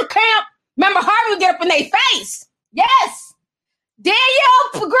come to my camp. Remember, Harvey would get up in their face. Yes.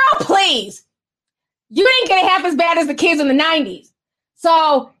 Danielle, girl, please. You didn't get it half as bad as the kids in the 90s.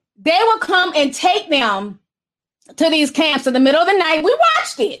 So they would come and take them to these camps in the middle of the night. We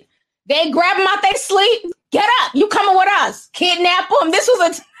watched it. They grab them out their sleep. Get up. You coming with us. Kidnap them. This was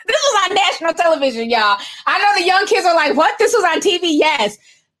on national television, y'all. I know the young kids are like, what? This was on TV? Yes.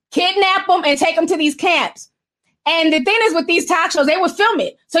 Kidnap them and take them to these camps. And the thing is with these talk shows, they would film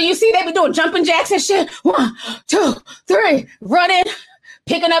it. So you see they be doing jumping jacks and shit. 1, 2, 3, running,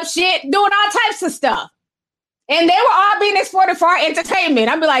 picking up shit, doing all types of stuff. And they were all being exploited for our entertainment.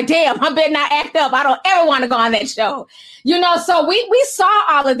 I'd be like, damn, I better not act up. I don't ever want to go on that show. You know, so we saw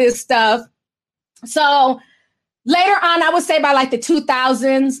all of this stuff. So later on, I would say by like the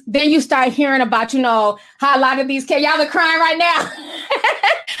 2000s, then you start hearing about, you know, how a lot of these kids, y'all are crying right now.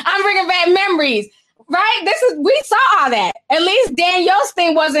 I'm bringing back memories. Right? We saw all that. At least Danielle's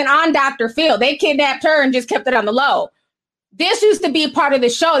thing wasn't on Dr. Phil. They kidnapped her and just kept it on the low. This used to be a part of the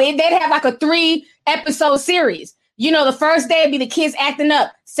show. They'd have like a 3-episode series. You know, the first day would be the kids acting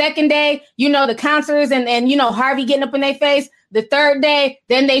up. Second day, you know, the counselors and you know, Harvey getting up in their face. The third day,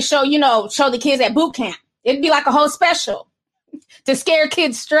 then they show the kids at boot camp. It'd be like a whole special to scare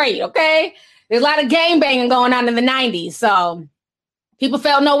kids straight, okay? There's a lot of gang banging going on in the 90s, so people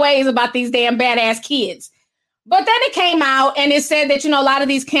felt no ways about these damn badass kids. But then it came out and it said that, you know, a lot of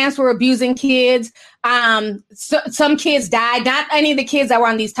these camps were abusing kids. Some kids died, not any of the kids that were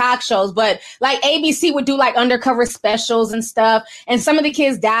on these talk shows, but like ABC would do like undercover specials and stuff. And some of the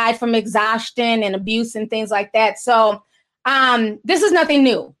kids died from exhaustion and abuse and things like that. So this is nothing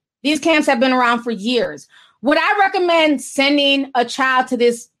new. These camps have been around for years. Would I recommend sending a child to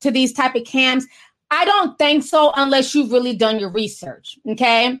these type of camps? I don't think so unless you've really done your research,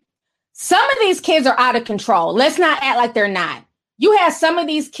 okay? Some of these kids are out of control. Let's not act like they're not. You have some of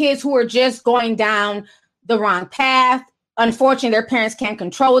these kids who are just going down the wrong path. Unfortunately, their parents can't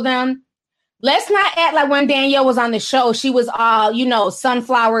control them. Let's not act like when Danielle was on the show, she was all, you know,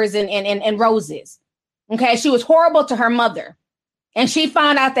 sunflowers and roses, okay? She was horrible to her mother, and she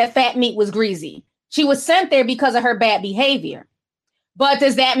found out that fat meat was greasy. She was sent there because of her bad behavior. But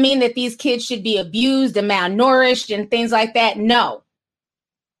does that mean that these kids should be abused and malnourished and things like that? No.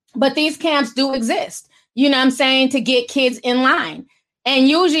 But these camps do exist, you know what I'm saying, to get kids in line. And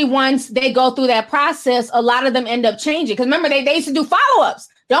usually once they go through that process, a lot of them end up changing. Because remember, they used to do follow-ups.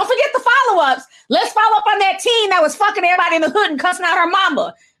 Don't forget the follow-ups. Let's follow up on that teen that was fucking everybody in the hood and cussing out her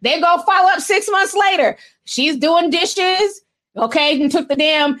mama. They go follow up 6 months later. She's doing dishes. Okay,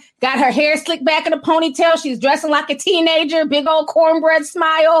 and got her hair slicked back in a ponytail. She's dressing like a teenager, big old cornbread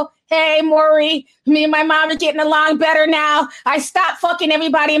smile. Hey, Maury, me and my mom are getting along better now. I stopped fucking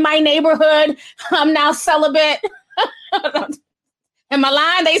everybody in my neighborhood. I'm now celibate. And my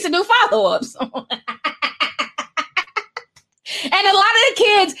line, they used to do follow-ups. And a lot of the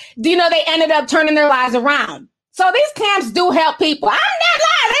kids, you know, they ended up turning their lives around. So these camps do help people. I'm not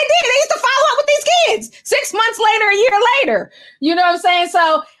lying. They did. They used to follow up with these kids 6 months later, a year later. You know what I'm saying?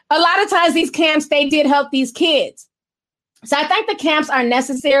 So a lot of times these camps, they did help these kids. So I think the camps are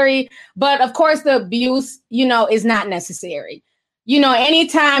necessary. But of course, the abuse, you know, is not necessary. You know,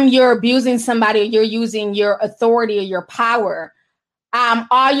 anytime you're abusing somebody or you're using your authority or your power,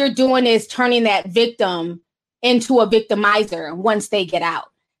 all you're doing is turning that victim into a victimizer once they get out.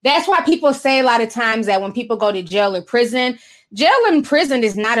 That's why people say a lot of times that when people go to jail and prison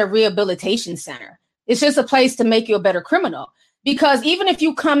is not a rehabilitation center. It's just a place to make you a better criminal. Because even if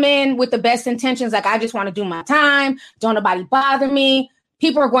you come in with the best intentions, like I just want to do my time, don't nobody bother me,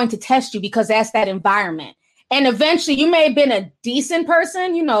 people are going to test you because that's that environment. And eventually you may have been a decent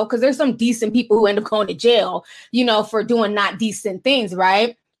person, you know, because there's some decent people who end up going to jail, you know, for doing not decent things,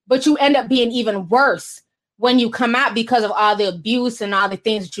 right? But you end up being even worse when you come out because of all the abuse and all the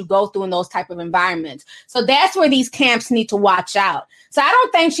things that you go through in those type of environments. So that's where these camps need to watch out. So I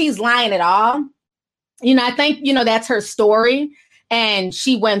don't think she's lying at all. You know, I think, you know, that's her story and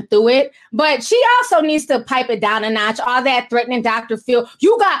she went through it, but she also needs to pipe it down a notch. All that threatening Dr. Phil,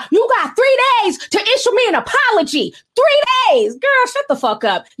 you got 3 days to issue me an apology. 3 days, girl, shut the fuck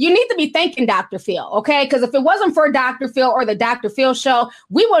up. You need to be thanking Dr. Phil, okay? Because if it wasn't for Dr. Phil or the Dr. Phil show,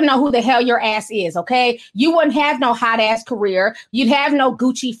 we wouldn't know who the hell your ass is, okay? You wouldn't have no hot ass career. You'd have no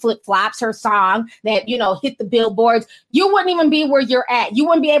Gucci flip flops, her song that, you know, hit the billboards. You wouldn't even be where you're at. You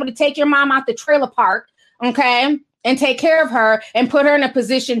wouldn't be able to take your mom out the trailer park, okay, and take care of her and put her in a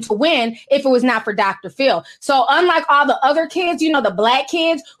position to win if it was not for Dr. Phil. So unlike all the other kids, you know, the black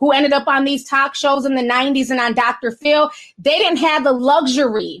kids who ended up on these talk shows in the 90s and on Dr. Phil, they didn't have the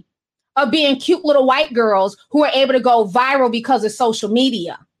luxury of being cute little white girls who are able to go viral because of social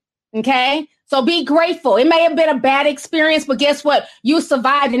media. Okay? So be grateful. It may have been a bad experience, but guess what? You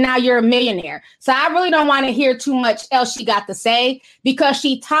survived and now you're a millionaire. So I really don't want to hear too much else she got to say because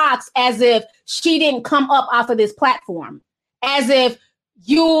she talks as if she didn't come up off of this platform, as if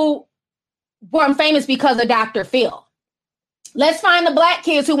you weren't famous because of Dr. Phil. Let's find the black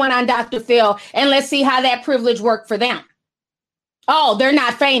kids who went on Dr. Phil and let's see how that privilege worked for them. Oh, they're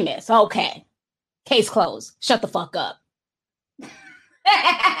not famous. Okay. Case closed. Shut the fuck up.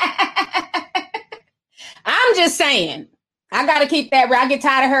 I'm just saying, I got to keep that. I get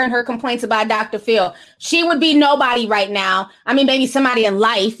tired of her and her complaints about Dr. Phil. She would be nobody right now. I mean, maybe somebody in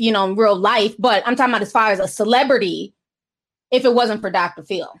life, you know, in real life, but I'm talking about as far as a celebrity, if it wasn't for Dr.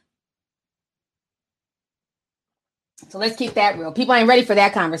 Phil. So let's keep that real. People ain't ready for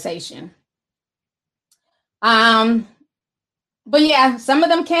that conversation. But yeah, some of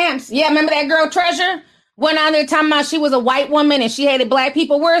them camps. Yeah, remember that girl Treasure went on there talking about she was a white woman and she hated black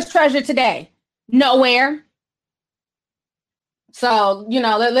people. Where's Treasure today? Nowhere. So, you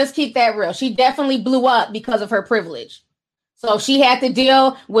know, let's keep that real. She definitely blew up because of her privilege. So she had to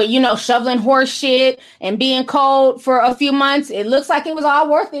deal with, you know, shoveling horse shit and being cold for a few months. It looks like it was all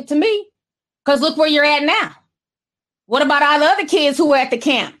worth it to me. Because look where you're at now. What about all the other kids who were at the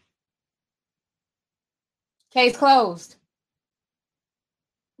camp? Case closed.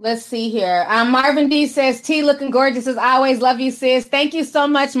 Let's see here. Marvin D says, T looking gorgeous as always. Love you, sis. Thank you so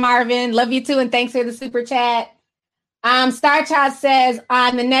much, Marvin. Love you too. And thanks for the super chat. Star Child says,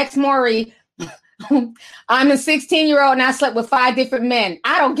 on the next Maury, I'm a 16-year-old and I slept with 5 different men.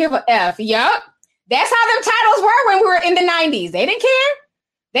 I don't give a F. Yup. That's how them titles were when we were in the 90s. They didn't care.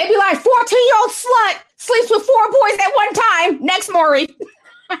 They'd be like, 14-year-old slut sleeps with 4 boys at one time. Next Maury.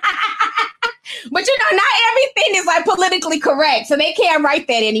 But you know, not everything is like politically correct, so they can't write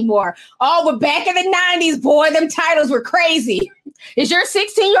that anymore. Oh, but back in the 90s, boy, them titles were crazy. Is your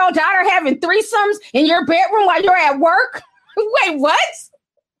 16-year-old daughter having threesomes in your bedroom while you're at work? Wait, what?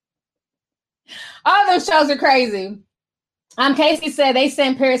 All those shows are crazy. Casey said they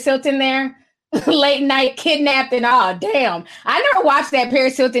sent Paris Hilton there. Late night kidnapped and all. Damn. I never watched that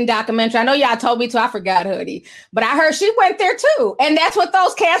Paris Hilton documentary. I know y'all told me to. I forgot, Hoodie. But I heard she went there too. And that's what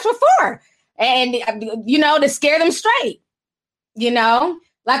those camps were for. And, you know, to scare them straight. You know?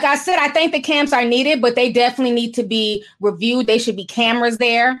 Like I said, I think the camps are needed, but they definitely need to be reviewed. They should be cameras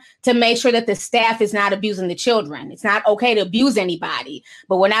there to make sure that the staff is not abusing the children. It's not okay to abuse anybody,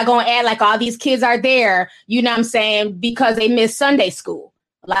 but we're not going to add like all these kids are there, you know what I'm saying, because they miss Sunday school.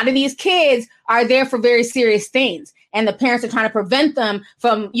 A lot of these kids are there for very serious things, and the parents are trying to prevent them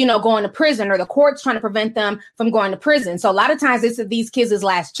from, you know, going to prison, or the court's trying to prevent them from going to prison. So a lot of times it's these kids'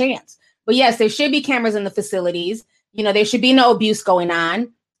 last chance. But yes, there should be cameras in the facilities. You know, there should be no abuse going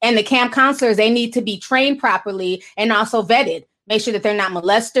on. And the camp counselors, they need to be trained properly and also vetted. Make sure that they're not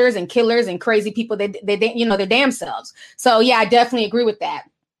molesters and killers and crazy people that they you know, their damn selves. So yeah, I definitely agree with that.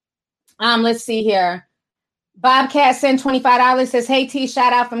 Let's see here. Bobcat sent $25, says, hey T,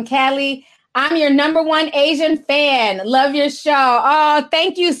 shout out from Cali. I'm your number one Asian fan. Love your show. Oh,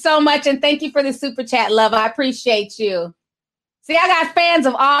 thank you so much. And thank you for the super chat, love. I appreciate you. See, I got fans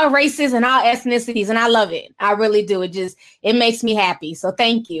of all races and all ethnicities, and I love it. I really do. It makes me happy. So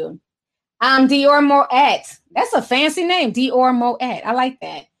thank you. Dior Moet. That's a fancy name, Dior Moet. I like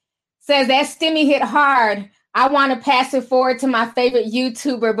that. Says that stimmy hit hard. I want to pass it forward to my favorite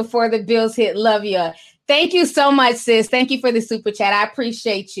YouTuber before the bills hit. Love you. Thank you so much, sis. Thank you for the super chat. I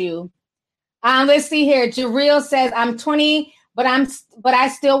appreciate you. Let's see here. Jareel says, I'm 20, but I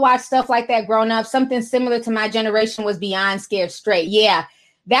still watch stuff like that growing up. Something similar to my generation was Beyond Scared Straight. Yeah,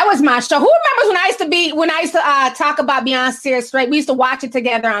 that was my show. Who remembers when I used to talk about Beyond Scared Straight? We used to watch it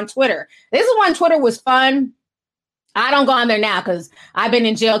together on Twitter. This is when Twitter was fun. I don't go on there now because I've been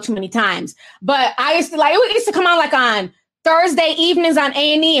in jail too many times. But I used to it used to come on like on Thursday evenings on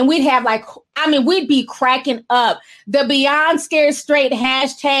A&E, and we'd have we'd be cracking up. The Beyond Scared Straight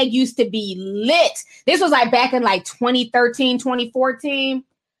hashtag used to be lit. This was like back in like 2013, 2014.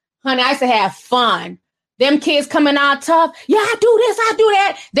 Honey, I used to have fun. Them kids coming out tough. Yeah, I do this, I do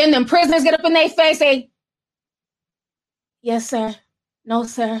that. Then them prisoners get up in their face, say, yes, sir. No,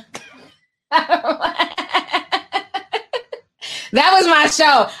 sir. That was my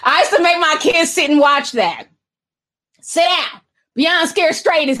show. I used to make my kids sit and watch that. Sit down. Beyond Scared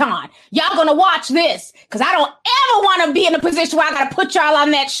Straight is on. Y'all gonna watch this because I don't ever want to be in a position where I gotta put y'all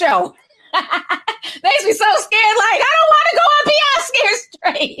on that show. They used to be so scared, like, I don't want to go on Beyond Scared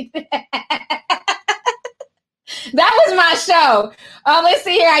Straight. That was my show. Let's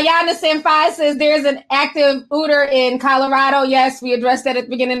see here. Ayana Senpai says there's an active Uter in Colorado. Yes, we addressed that at the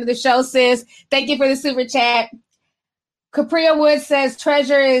beginning of the show, sis. Thank you for the super chat. Capria Wood says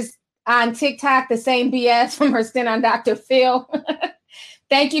Treasure is on TikTok, the same BS from her stint on Dr. Phil.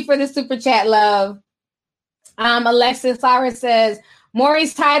 Thank you for the super chat, love. Alexis Flowers says,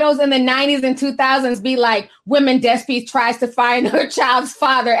 Maury's titles in the 90s and 2000s be like, Women Despy tries to find her child's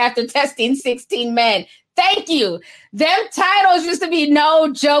father after testing 16 men. Thank you. Them titles used to be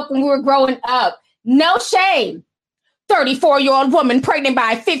no joke when we were growing up. No shame. 34-year-old woman pregnant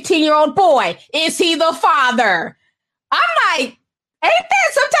by a 15-year-old boy. Is he the father? I'm like, ain't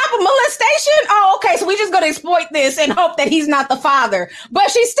that some type of molestation? Oh, okay, so we just going to exploit this and hope that he's not the father. But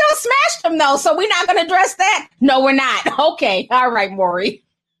she still smashed him, though, so we're not going to address that? No, we're not. Okay, all right, Maury.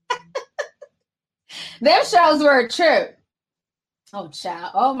 Them shows were a trip. Oh,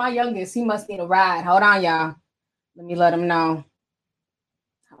 child. Oh, my youngest, he must need a ride. Hold on, y'all. Let me let him know.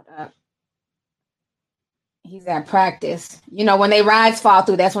 Hold up. He's at practice. You know, when they rides fall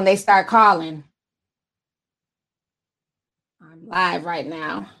through, that's when they start calling. I'm live right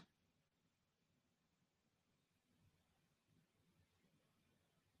now.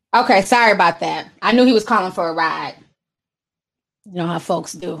 Okay, sorry about that. I knew he was calling for a ride. You know how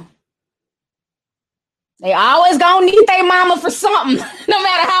folks do. They always gonna need their mama for something, no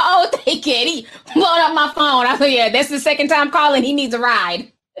matter how old they get. He blowed up my phone. I said, yeah, that's the second time calling. He needs a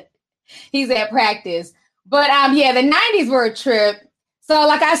ride. He's at practice. But yeah, the 90s were a trip. So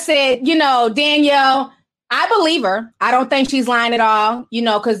like I said, you know, Danielle, I believe her. I don't think she's lying at all, you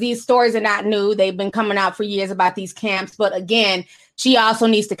know, because these stories are not new. They've been coming out for years about these camps. But again, she also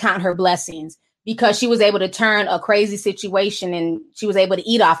needs to count her blessings, because she was able to turn a crazy situation and she was able to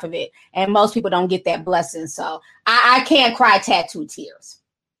eat off of it. And most people don't get that blessing. So I can't cry tattoo tears.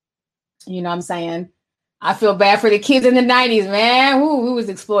 You know what I'm saying? I feel bad for the kids in the 90s, man, who was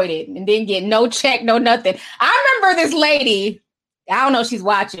exploited and didn't get no check, no nothing. I remember this lady, I don't know if she's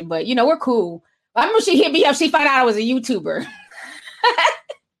watching, but, you know, we're cool. I remember she hit me up. She found out I was a YouTuber.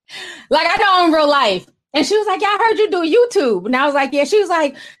 Like, I know in real life. And she was like, yeah, I heard you do YouTube. And I was like, yeah. She was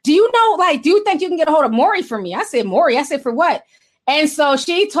like, do you know, like, do you think you can get a hold of Maury for me? I said, Maury? I said, for what? And so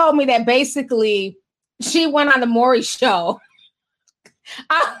she told me that basically she went on the Maury show.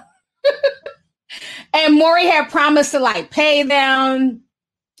 And Maury had promised to, like, pay them.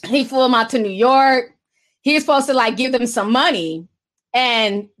 He flew them out to New York. He was supposed to, like, give them some money.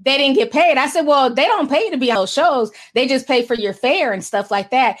 and they didn't get paid. I said, well, they don't pay to be on those shows. They just pay for your fare and stuff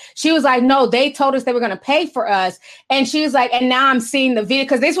like that. She was like, no, they told us they were going to pay for us. And she was like, and now I'm seeing the video,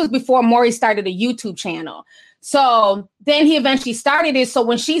 because this was before Maury started a YouTube channel. So then he eventually started it. So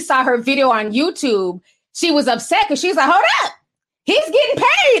when she saw her video on YouTube, she was upset because she's like, hold up, he's getting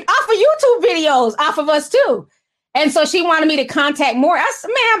paid off of YouTube videos off of us too. And so she wanted me to contact Maury. I said,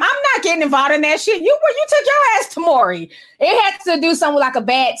 ma'am, I'm not getting involved in that shit. You took your ass to Maury. It had to do something like a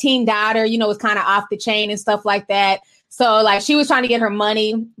bad teen daughter, you know, was kind of off the chain and stuff like that. So like she was trying to get her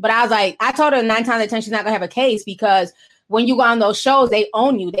money. But I was like, I told her 9 times out of 10, she's not going to have a case, because when you go on those shows, they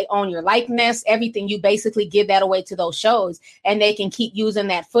own you. They own your likeness, everything. You basically give that away to those shows, and they can keep using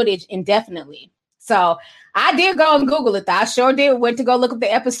that footage indefinitely. So I did go and Google it. I sure did. Went to go look up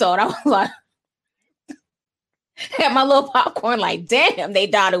the episode. I was like, had my little popcorn like, damn, they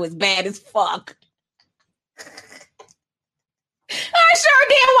thought it was bad as fuck. I sure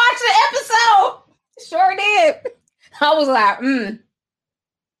did watch the episode. Sure did. I was like,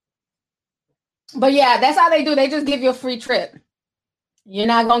 But yeah, that's how they do. They just give you a free trip. You're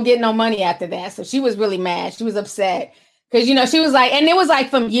not going to get no money after that. So she was really mad. She was upset. Because, you know, she was like, and it was like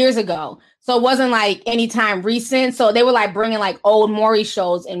from years ago. So it wasn't like anytime recent. So they were like bringing like old Maury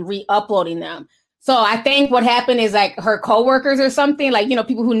shows and re-uploading them. So I think what happened is like her coworkers or something, like, you know,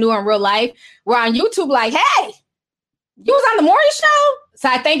 people who knew her in real life were on YouTube like, hey, you was on the Maury show? So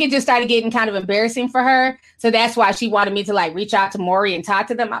I think it just started getting kind of embarrassing for her. So that's why she wanted me to like reach out to Maury and talk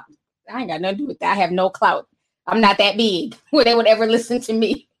to them. I ain't got nothing to do with that. I have no clout. I'm not that big where they would ever listen to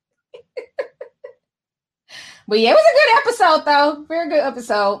me. But yeah, it was a good episode though. Very good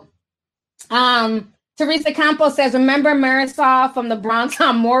episode. Teresa Campos says, remember Marisol from the Bronx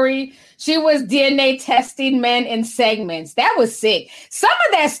on Maury? She was DNA testing men in segments. That was sick. Some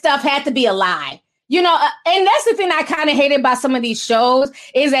of that stuff had to be a lie. You know, and that's the thing I kind of hated about some of these shows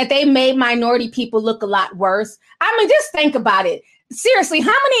is that they made minority people look a lot worse. I mean, just think about it. Seriously,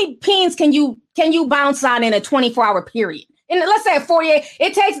 how many peens can you bounce on in a 24-hour period? And let's say 48,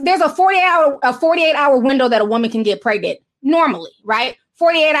 there's a 48-hour window that a woman can get pregnant normally, right?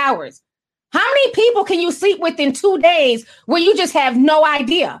 48 hours. How many people can you sleep with in 2 days where you just have no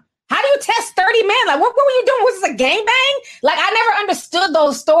idea? How do you test 30 men? Like, what were you doing? Was this a gangbang? Like, I never understood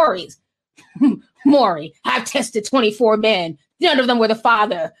those stories. Maury, I've tested 24 men. None of them were the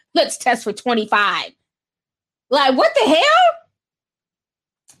father. Let's test for 25. Like, what the hell?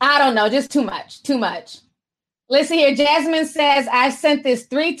 I don't know. Just too much. Too much. Listen here. Jasmine says, I've sent this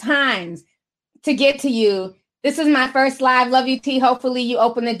 3 times to get to you. This is my first live. Love you, T. Hopefully you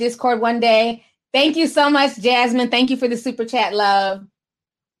open the Discord one day. Thank you so much, Jasmine. Thank you for the super chat, love.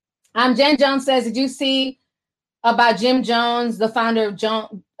 Jen Jones says, did you see about Jim Jones, the founder of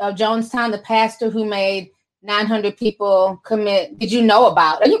Jonestown, the pastor who made 900 people commit? Did you know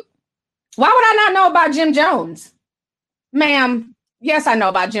about? Why would I not know about Jim Jones? Ma'am, yes, I know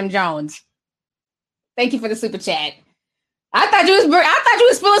about Jim Jones. Thank you for the super chat. I thought you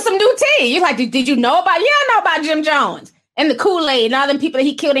was spilling some new tea. You're like, did you know about? Yeah, I know about Jim Jones and the Kool-Aid and all them people that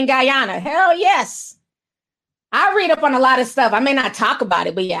he killed in Guyana. Hell yes. I read up on a lot of stuff. I may not talk about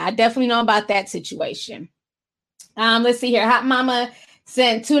it, but yeah, I definitely know about that situation. Let's see here. Hot Mama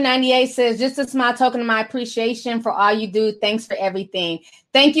sent 298 says, just a small token of my appreciation for all you do. Thanks for everything.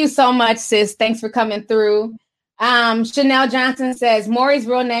 Thank you so much, sis. Thanks for coming through. Chanel Johnson says, Maury's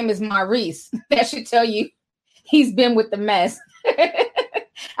real name is Maurice. That should tell you he's been with the mess.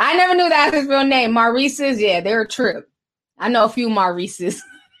 I never knew that was his real name. Maurice's, yeah, they're a trip. I know a few Maurices.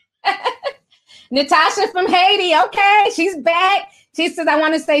 Natasha from Haiti. Okay, she's back. She says, I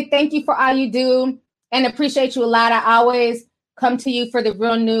want to say thank you for all you do and appreciate you a lot. I always come to you for the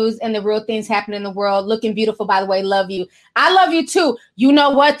real news and the real things happening in the world. Looking beautiful, by the way. Love you. I love you too. You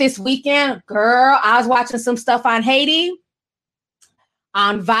know what? This weekend, girl, I was watching some stuff on Haiti,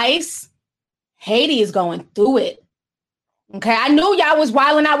 on Vice. Haiti is going through it. Okay, I knew y'all was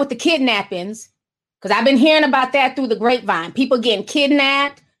wilding out with the kidnappings because I've been hearing about that through the grapevine. People getting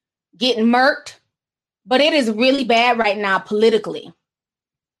kidnapped, getting murked. But it is really bad right now politically.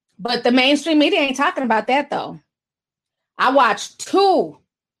 But the mainstream media ain't talking about that, though. I watched 2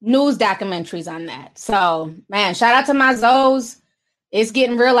 news documentaries on that. So, man, shout out to my Zoes. It's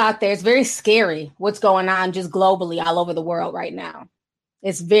getting real out there. It's very scary what's going on just globally all over the world right now.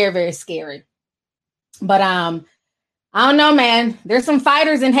 It's very, very scary. But I don't know, man. There's some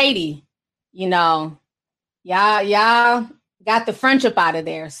fighters in Haiti. You know, y'all got the friendship out of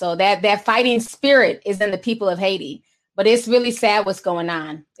there. So that fighting spirit is in the people of Haiti. But it's really sad what's going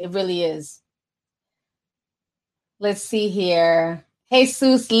on. It really is. Let's see here.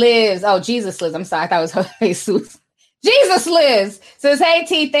 Jesus lives. I'm sorry. I thought it was Jesus. Jesus Liz says, hey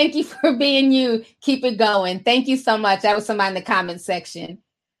T, thank you for being you. Keep it going. Thank you so much. That was somebody in the comment section.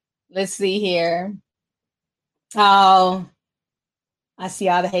 Let's see here. Oh, I see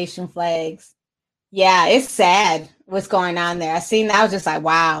all the Haitian flags. Yeah, it's sad what's going on there. I seen that. I was just like,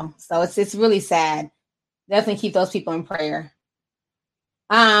 wow. So it's really sad. Definitely keep those people in prayer.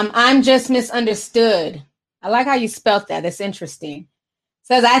 I'm just misunderstood. I like how you spelt that. That's interesting.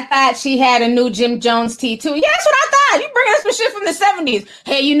 Says, I thought she had a new Jim Jones tee too. Yeah, that's what I thought. You bring us some shit from the 70s.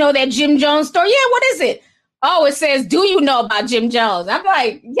 Hey, you know that Jim Jones story? Yeah, what is it? Oh, it says, do you know about Jim Jones? I'm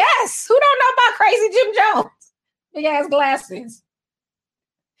like, yes. Who don't know about crazy Jim Jones? Big ass glasses.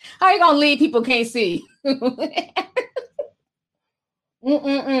 How you gonna lead people can't see?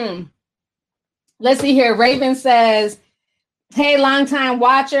 Let's see here. Raven says, hey, long-time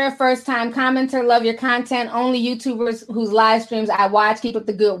watcher, first-time commenter, love your content. Only YouTubers whose live streams I watch. Keep up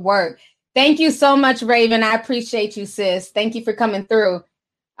the good work. Thank you so much, Raven. I appreciate you, sis. Thank you for coming through.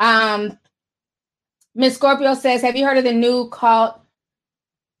 Miss Scorpio says, have you heard of the new cult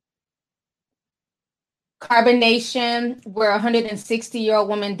Carbonation, where a 160-year-old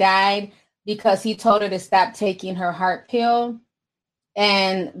woman died because he told her to stop taking her heart pill?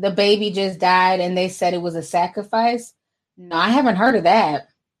 And the baby just died, and they said it was a sacrifice. No, I haven't heard of that.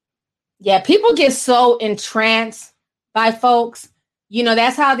 Yeah, people get so entranced by folks. You know,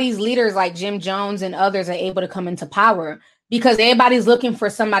 that's how these leaders like Jim Jones and others are able to come into power, because everybody's looking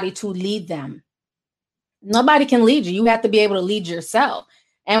for somebody to lead them. Nobody can lead you. You have to be able to lead yourself.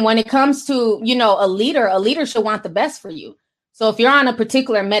 And when it comes to, you know, a leader should want the best for you. So if you're on a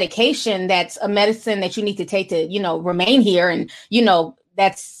particular medication, that's a medicine that you need to take to, you know, remain here, and, you know,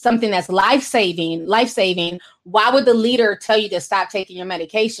 that's something that's life-saving, why would the leader tell you to stop taking your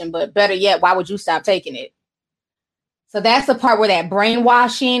medication? But better yet, why would you stop taking it? So that's the part where that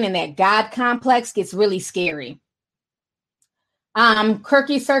brainwashing and that God complex gets really scary.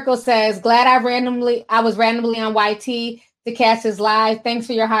 Kirky Circle says, glad I was randomly on YT to catch his live. Thanks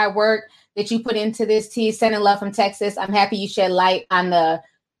for your hard work that you put into this, T. Sending love from Texas. I'm happy you shed light on the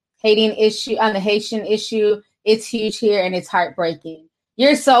Haitian issue. It's huge here and it's heartbreaking.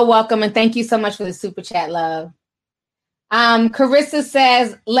 You're so welcome, and thank you so much for the super chat, love. Carissa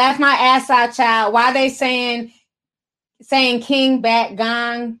says, laugh my ass out, child. Why they saying King Bat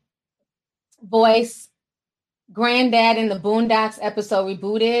Gong voice? Granddad in the Boondocks episode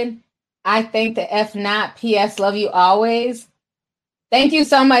rebooted. I think the F not. PS, love you always. Thank you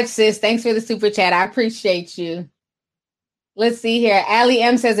so much, sis. Thanks for the super chat. I appreciate you. Let's see here. Ali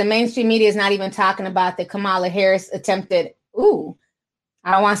M says the mainstream media is not even talking about that Kamala Harris attempted. Ooh,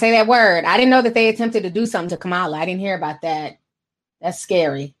 I don't want to say that word. I didn't know that they attempted to do something to Kamala. I didn't hear about that. That's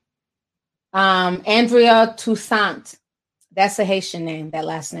scary. Andrea Toussaint. That's a Haitian name, that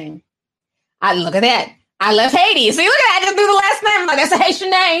last name. Look at that. I left Haiti. See, look at that. I just do the last name. I'm like, that's a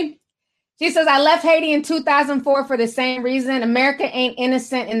Haitian name. She says, I left Haiti in 2004 for the same reason. America ain't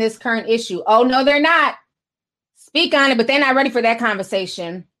innocent in this current issue. Oh, no, they're not. Speak on it, but they're not ready for that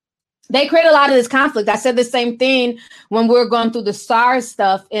conversation. They create a lot of this conflict. I said the same thing when we were going through the SARS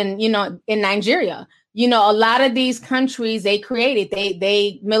stuff in Nigeria. You know, a lot of these countries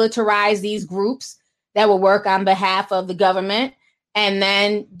they militarized these groups that will work on behalf of the government. And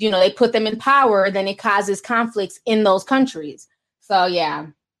then, they put them in power. Then it causes conflicts in those countries. So, yeah,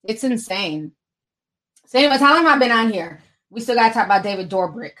 it's insane. So anyways, how long have I been on here? We still got to talk about David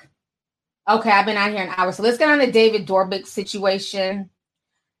Dobrik. Okay, I've been on here an hour. So let's get on the David Dobrik situation.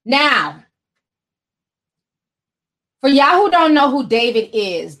 Now, for y'all who don't know who David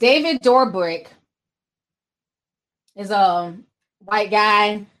is, David Dobrik is a white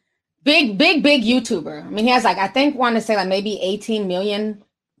guy, big YouTuber. I mean, he has maybe 18 million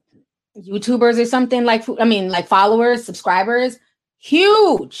YouTubers or something, like followers, subscribers.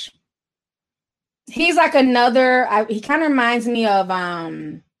 Huge. He's like he kind of reminds me of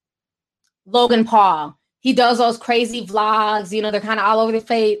Logan Paul. He does those crazy vlogs, they're kind of all over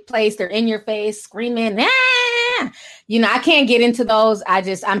the place. They're in your face, screaming. Ah! I can't get into those.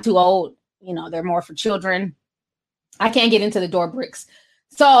 I'm too old. They're more for children. I can't get into the Dobriks.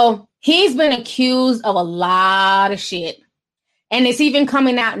 So he's been accused of a lot of shit. And it's even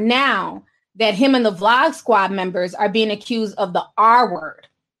coming out now that him and the Vlog Squad members are being accused of the R word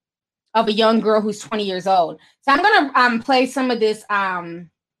of a young girl who's 20 years old. So I'm going to play some of this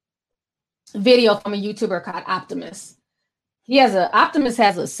video from a YouTuber called Optimus. Optimus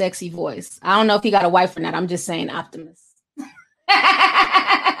has a sexy voice. I don't know if he got a wife or not. I'm just saying Optimus.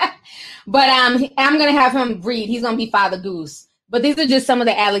 But I'm going to have him read. He's going to be Father Goose. But these are just some of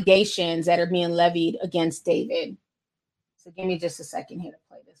the allegations that are being levied against David. So give me just a second here to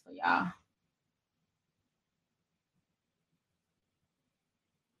play this for y'all.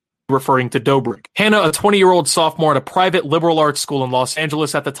 referring to Dobrik. Hannah, a 20-year-old sophomore at a private liberal arts school in Los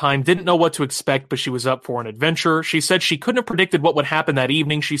Angeles at the time, didn't know what to expect, but she was up for an adventure. She said she couldn't have predicted what would happen that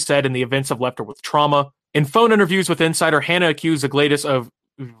evening, she said, and the events have left her with trauma. In phone interviews with Insider, Hannah accused Zagladis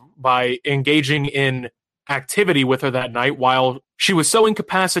by engaging in activity with her that night while she was so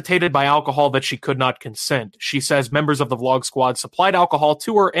incapacitated by alcohol that she could not consent. She says members of the Vlog Squad supplied alcohol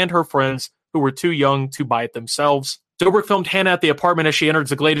to her and her friends who were too young to buy it themselves. Dobrik filmed Hannah at the apartment as she entered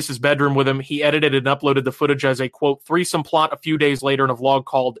Zagladis' bedroom with him. He edited and uploaded the footage as a, quote, threesome plot a few days later in a vlog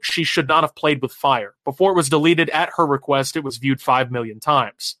called She Should Not Have Played With Fire. Before it was deleted at her request, it was viewed 5 million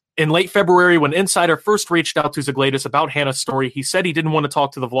times. In late February, when Insider first reached out to Zagladis about Hannah's story, he said he didn't want to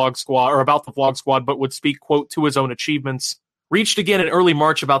talk to the Vlog Squad or about the Vlog Squad, but would speak, quote, to his own achievements. Reached again in early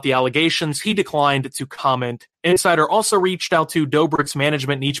March about the allegations. He declined to comment. Insider also reached out to Dobrik's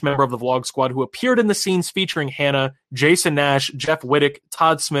management and each member of the Vlog Squad who appeared in the scenes featuring Hannah, Jason Nash, Jeff Wittick,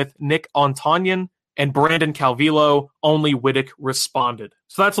 Todd Smith, Nick Ontanian, and Brandon Calvillo. Only Wittick responded.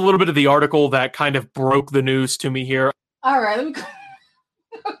 So that's a little bit of the article that kind of broke the news to me here. All right, let me go.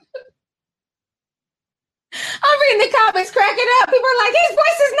 I'm reading the comments, cracking up. People are like, his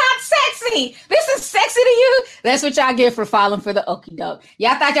voice is not sexy. This is sexy to you. That's what y'all get for falling for the okie doke.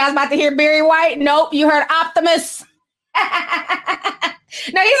 Y'all thought y'all was about to hear Barry White? Nope, you heard Optimus.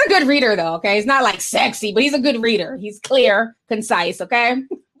 No, he's a good reader, though, okay? He's not like sexy, but he's a good reader. He's clear, concise, okay?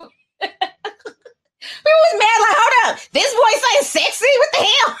 People was mad, like, hold up. This voice ain't sexy? What the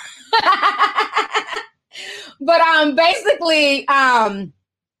hell? But basically,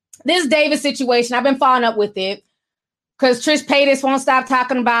 this Davis situation, I've been following up with it because Trish Paytas won't stop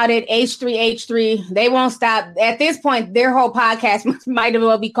talking about it. H3H3, they won't stop. At this point, their whole podcast might as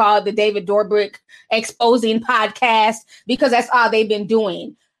well be called the David Dobrik Exposing Podcast because that's all they've been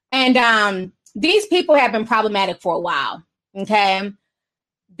doing. And these people have been problematic for a while, okay?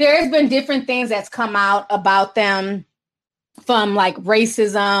 There's been different things that's come out about them from like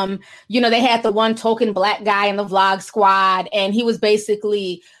racism. You know, they had the one token black guy in the Vlog Squad, and he was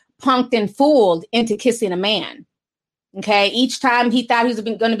basically punked and fooled into kissing a man. Okay. Each time he thought he was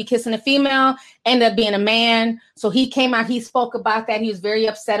going to be kissing a female, ended up being a man. So he came out, he spoke about that. He was very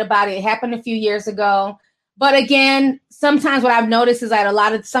upset about it. It happened a few years ago. But again, sometimes what I've noticed is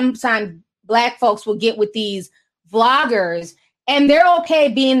that sometimes black folks will get with these vloggers and they're okay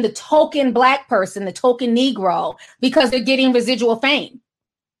being the token black person, the token Negro, because they're getting residual fame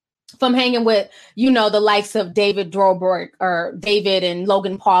from hanging with, you know, the likes of David Dobrik or David and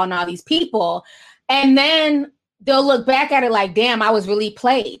Logan Paul and all these people. And then they'll look back at it like, damn, I was really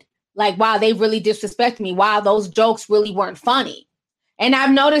played. Like, wow, they really disrespected me. Wow, those jokes really weren't funny. And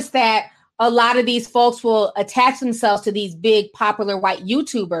I've noticed that a lot of these folks will attach themselves to these big popular white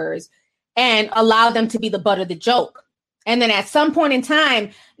YouTubers and allow them to be the butt of the joke. And then at some point in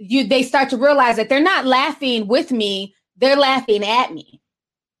time, they start to realize that they're not laughing with me, they're laughing at me.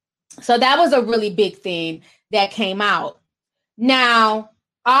 So that was a really big thing that came out. Now,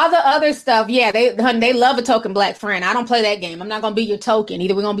 all the other stuff, yeah, they love a token black friend. I don't play that game. I'm not going to be your token.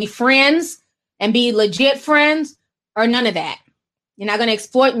 Either we're going to be friends and be legit friends or none of that. You're not going to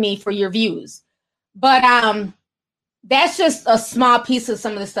exploit me for your views. But that's just a small piece of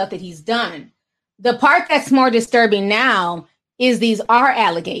some of the stuff that he's done. The part that's more disturbing now is these R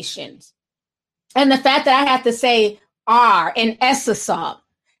allegations. And the fact that I have to say R and S assault.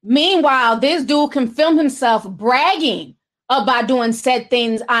 Meanwhile, this dude can film himself bragging about doing said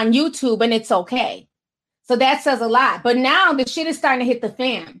things on YouTube and it's okay. So that says a lot. But now the shit is starting to hit the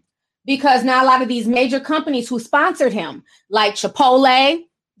fan because now a lot of these major companies who sponsored him, like Chipotle,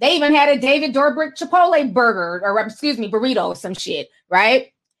 they even had a David Dobrik Chipotle burrito or some shit,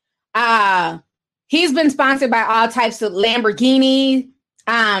 right? He's been sponsored by all types of Lamborghini,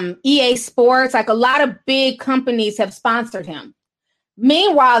 EA Sports, like a lot of big companies have sponsored him.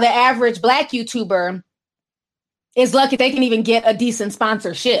 Meanwhile, the average black YouTuber is lucky they can even get a decent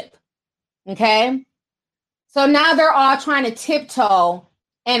sponsorship. Okay. So now they're all trying to tiptoe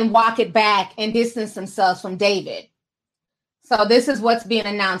and walk it back and distance themselves from David. So this is what's being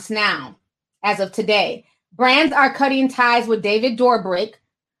announced now as of today. Brands are cutting ties with David Dobrik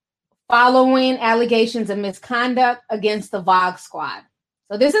following allegations of misconduct against the Vlog Squad.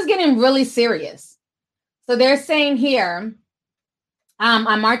 So this is getting really serious. So they're saying here,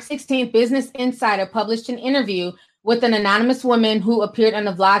 on March 16th, Business Insider published an interview with an anonymous woman who appeared in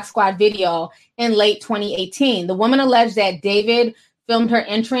the Vlog Squad video in late 2018. The woman alleged that David filmed her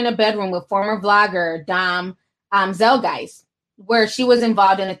entering a bedroom with former vlogger Dom Zellgeist, where she was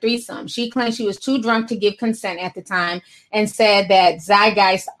involved in a threesome. She claimed she was too drunk to give consent at the time and said that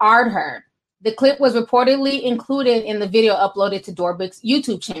Zellgeist R'd her. The clip was reportedly included in the video uploaded to Dorbrick's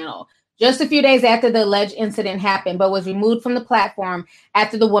YouTube channel just a few days after the alleged incident happened, but was removed from the platform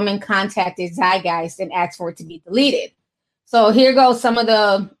after the woman contacted Zeitgeist and asked for it to be deleted. So here goes some of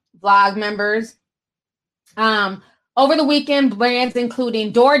the vlog members. Over the weekend, brands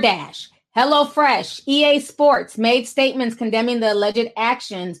including DoorDash, HelloFresh, EA Sports made statements condemning the alleged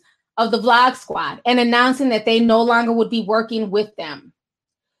actions of the Vlog Squad and announcing that they no longer would be working with them.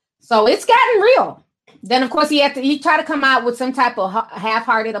 So it's gotten real. Then, of course, he tried to come out with some type of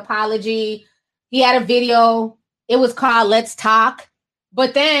half-hearted apology. He had a video. It was called Let's Talk.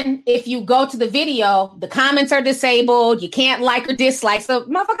 But then if you go to the video, the comments are disabled. You can't like or dislike. So,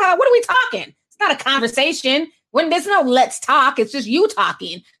 motherfucker, what are we talking? It's not a conversation. When there's no let's talk, it's just you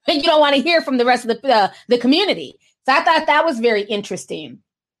talking. And you don't want to hear from the rest of the community. So I thought that was very interesting.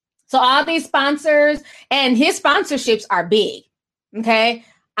 So all these sponsors and his sponsorships are big. Okay.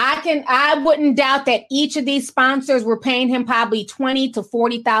 I wouldn't doubt that each of these sponsors were paying him probably $20,000 to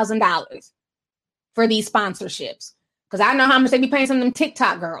 $40,000 for these sponsorships. Because I know how much they be paying some of them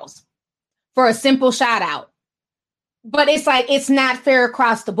TikTok girls for a simple shout out. But it's like, it's not fair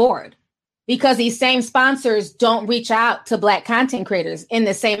across the board because these same sponsors don't reach out to Black content creators in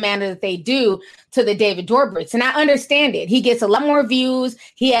the same manner that they do to the David Dobrik's. And I understand it. He gets a lot more views.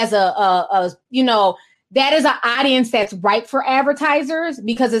 He has that is an audience that's ripe for advertisers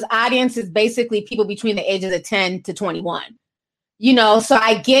because his audience is basically people between the ages of 10 to 21. So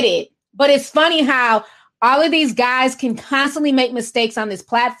I get it. But it's funny how all of these guys can constantly make mistakes on this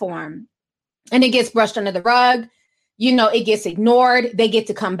platform and it gets brushed under the rug. It gets ignored. They get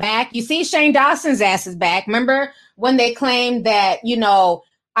to come back. You see Shane Dawson's ass is back. Remember when they claimed that, he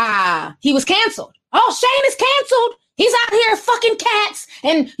was canceled? Oh, Shane is canceled. He's out here fucking cats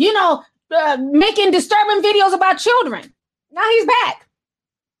and, making disturbing videos about children. Now he's back.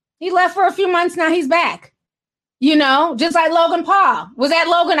 He left for a few months. Now he's back. Just like Logan Paul. Was that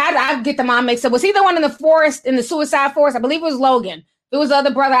Logan? I get them all mixed up. Was he the one in the forest, in the suicide forest? I believe it was Logan. If it was the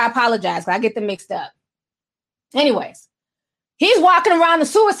other brother, I apologize. I get them mixed up. Anyways, he's walking around the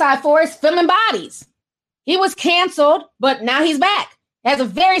suicide forest filming bodies. He was canceled, but now he's back. Has a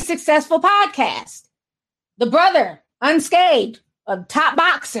very successful podcast. The brother, unscathed, a top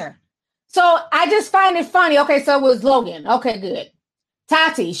boxer. So I just find it funny. Okay, so it was Logan. Okay, good.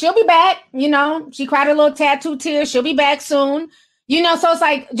 Tati, she'll be back. She cried a little tattoo tear. She'll be back soon. So it's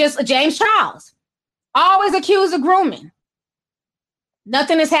like just James Charles, always accused of grooming.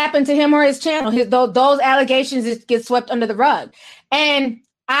 Nothing has happened to him or his channel. Those allegations just get swept under the rug. And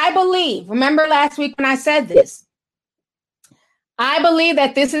I believe, remember last week when I said this, I believe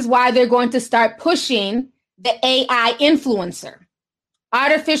that this is why they're going to start pushing the AI influencer,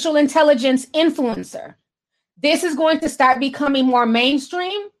 artificial intelligence influencer. This is going to start becoming more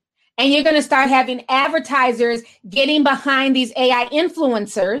mainstream, and you're going to start having advertisers getting behind these AI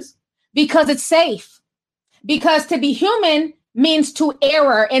influencers because it's safe. Because to be human means to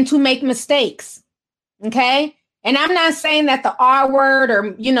error and to make mistakes. Okay? And I'm not saying that the R word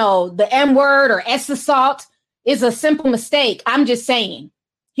or, the M word or S assault is a simple mistake. I'm just saying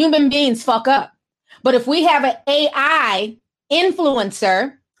human beings fuck up. But if we have an AI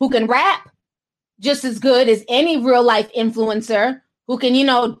influencer who can rap just as good as any real life influencer who can,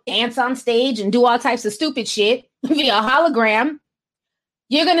 dance on stage and do all types of stupid shit via hologram,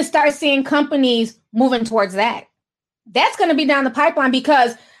 you're going to start seeing companies moving towards that. That's going to be down the pipeline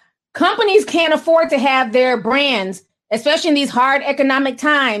because companies can't afford to have their brands, especially in these hard economic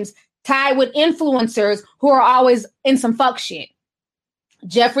times, tied with influencers who are always in some fuck shit.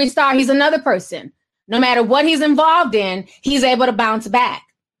 Jeffree Star, he's another person. No matter what he's involved in, he's able to bounce back.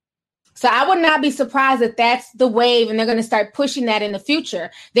 So I would not be surprised if that's the wave and they're going to start pushing that in the future.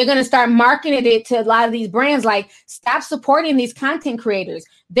 They're going to start marketing it to a lot of these brands like, stop supporting these content creators.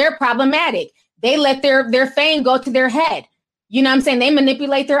 They're problematic. They let their fame go to their head. You know what I'm saying? They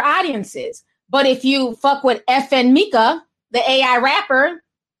manipulate their audiences. But if you fuck with FN Mika, the AI rapper,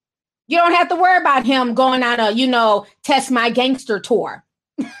 you don't have to worry about him going on a, Test My Gangster tour.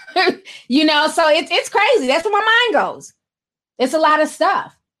 So it's crazy. That's where my mind goes. It's a lot of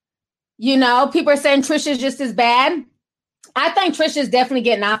stuff. People are saying Trisha's just as bad. I think Trisha's definitely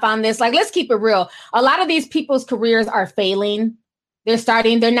getting off on this. Like, let's keep it real. A lot of these people's careers are failing.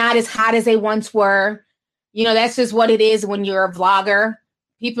 They're not as hot as they once were. That's just what it is when you're a vlogger.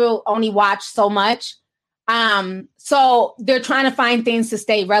 People only watch so much. So they're trying to find things to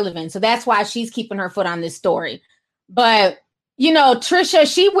stay relevant. So that's why she's keeping her foot on this story. But,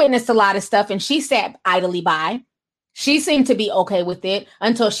 Trisha, she witnessed a lot of stuff and she sat idly by. She seemed to be okay with it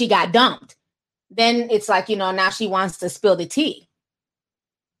until she got dumped. Then it's like, now she wants to spill the tea.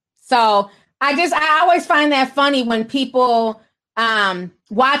 So I always find that funny when people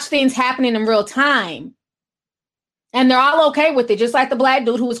watch things happening in real time. And they're all okay with it, just like the black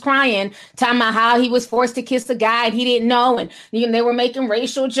dude who was crying, talking about how he was forced to kiss a guy and he didn't know, and they were making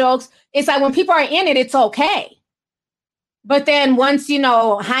racial jokes. It's like when people are in it, it's okay. But then once,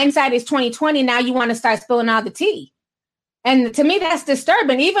 hindsight is 2020, now you want to start spilling all the tea. And to me, that's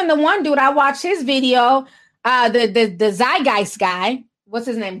disturbing. Even the one dude, I watched his video, the Zeitgeist guy, what's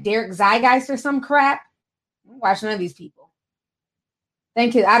his name? Derek Zeitgeist or some crap. I don't watch none of these people.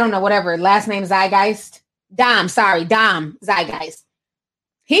 Thank you. I don't know, whatever. Last name Zeitgeist. Dom Zeitgeist.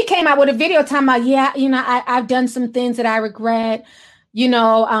 He came out with a video talking about, I've done some things that I regret,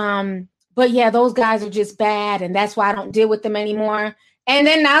 but yeah, those guys are just bad. And that's why I don't deal with them anymore. And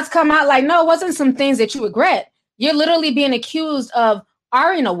then now it's come out like, no, it wasn't some things that you regret. You're literally being accused of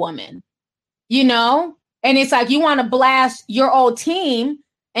R-ing a woman, and it's like you want to blast your old team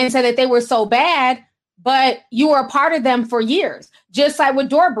and say that they were so bad, but you were a part of them for years. Just like with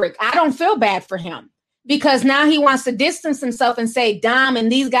Dorbrick, I don't feel bad for him. Because now he wants to distance himself and say Dom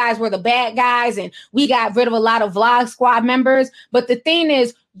and these guys were the bad guys and we got rid of a lot of Vlog Squad members. But the thing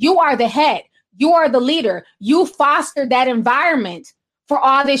is, you are the head. You are the leader. You fostered that environment for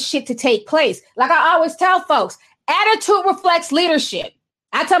all this shit to take place. Like I always tell folks, attitude reflects leadership.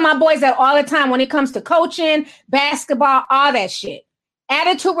 I tell my boys that all the time when it comes to coaching, basketball, all that shit.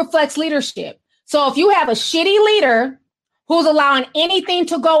 Attitude reflects leadership. So if you have a shitty leader who's allowing anything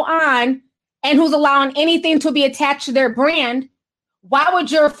to go on and who's allowing anything to be attached to their brand, why would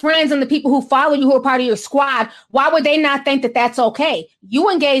your friends and the people who follow you, who are part of your squad, why would they not think that that's okay?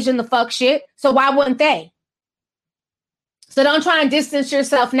 You engage in the fuck shit, so why wouldn't they? So don't try and distance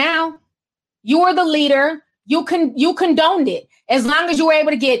yourself now. You are the leader. You condoned it. As long as you were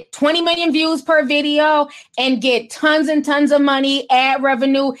able to get 20 million views per video and get tons and tons of money, ad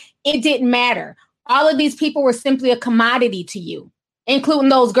revenue, it didn't matter. All of these people were simply a commodity to you, including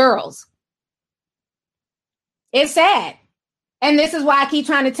those girls. It's sad. And this is why I keep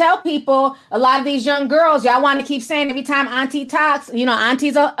trying to tell people, a lot of these young girls, y'all want to keep saying every time Auntie talks,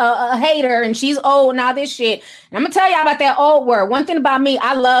 Auntie's a hater and she's old and all this shit. And I'm going to tell y'all about that old word. One thing about me,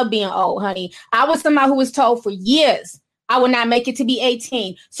 I love being old, honey. I was somebody who was told for years I would not make it to be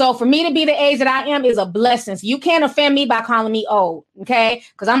 18. So for me to be the age that I am is a blessing. So you can't offend me by calling me old, okay?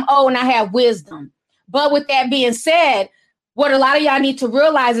 Because I'm old and I have wisdom. But with that being said, what a lot of y'all need to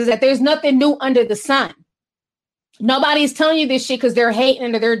realize is that there's nothing new under the sun. Nobody's telling you this shit because they're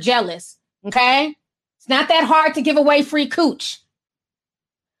hating or they're jealous, okay? It's not that hard to give away free cooch.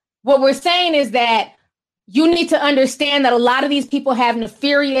 What we're saying is that you need to understand that a lot of these people have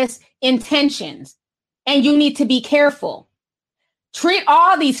nefarious intentions, and you need to be careful. Treat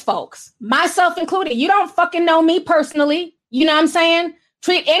all these folks, myself included. You don't fucking know me personally. You know what I'm saying?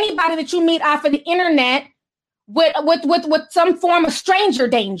 Treat anybody that you meet off of the internet with some form of stranger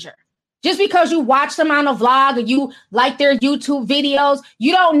danger. Just because you watch them on a vlog or you like their YouTube videos,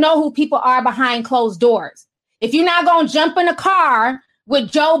 you don't know who people are behind closed doors. If you're not going to jump in a car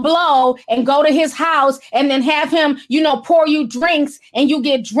with Joe Blow and go to his house and then have him, pour you drinks and you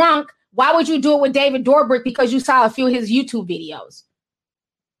get drunk, why would you do it with David Dobrik because you saw a few of his YouTube videos?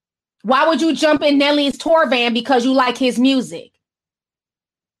 Why would you jump in Nelly's tour van because you like his music?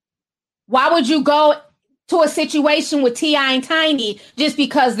 Why would you go to a situation with T.I. and Tiny just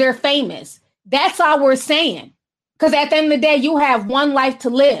because they're famous? That's all we're saying. Because at the end of the day, you have one life to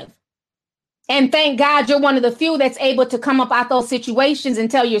live. And thank God you're one of the few that's able to come up out those situations and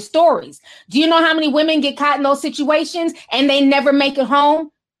tell your stories. Do you know how many women get caught in those situations and they never make it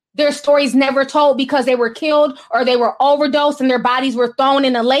home? Their stories never told because they were killed or they were overdosed and their bodies were thrown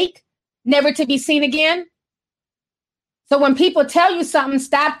in a lake, never to be seen again. So when people tell you something,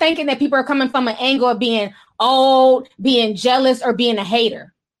 stop thinking that people are coming from an angle of being old, being jealous, or being a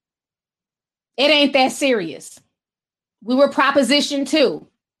hater. It ain't that serious. We were Proposition 2.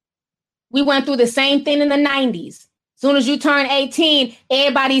 We went through the same thing in the 90s. Soon as you turn 18,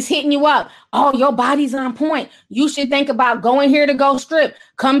 everybody's hitting you up. Oh, your body's on point. You should think about going here to go strip.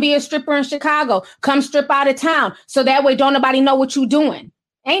 Come be a stripper in Chicago. Come strip out of town. So that way don't nobody know what you're doing.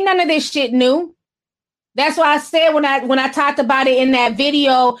 Ain't none of this shit new. That's why I said when I talked about it in that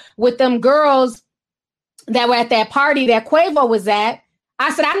video with them girls that were at that party that Quavo was at,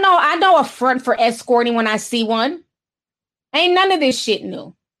 I said, I know a front for escorting when I see one. Ain't none of this shit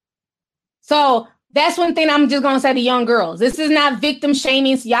new. So that's one thing I'm just going to say to young girls. This is not victim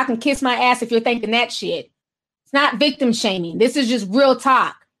shaming, so y'all can kiss my ass if you're thinking that shit. It's not victim shaming. This is just real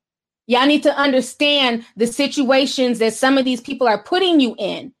talk. Y'all need to understand the situations that some of these people are putting you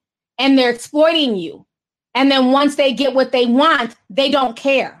in, and they're exploiting you. And then once they get what they want, they don't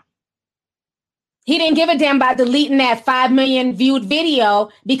care. He didn't give a damn about deleting that 5 million viewed video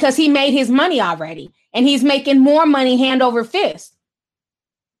because he made his money already. And he's making more money hand over fist.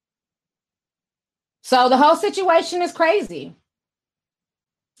 So the whole situation is crazy.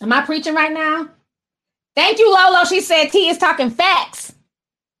 Am I preaching right now? Thank you, Lolo. She said T is talking facts.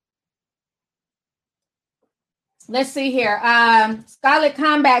 Let's see here. Scarlet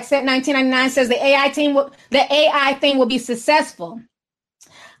Combat said 1999 says the AI thing will be successful.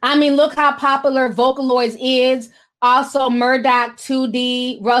 I mean, look how popular Vocaloids is. Also, Murdoch,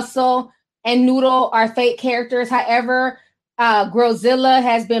 2D, Russell, and Noodle are fake characters. However, Grozilla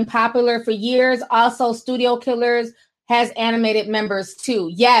has been popular for years. Also, Studio Killers has animated members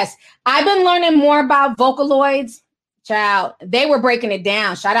too. Yes, I've been learning more about Vocaloids. Child, they were breaking it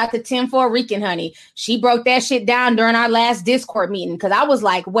down. Shout out to Tim for Rican Honey. She broke that shit down during our last Discord meeting because I was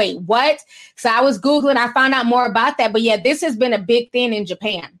like, wait, what? So I was Googling. I found out more about that. But yeah, this has been a big thing in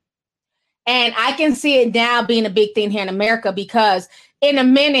Japan. And I can see it now being a big thing here in America because in a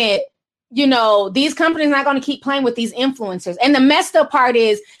minute, you know, these companies are not going to keep playing with these influencers. And the messed up part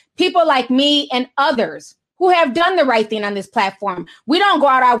is people like me and others who have done the right thing on this platform. We don't go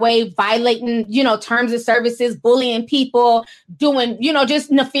out our way violating, you know, terms of services, bullying people, doing, you know,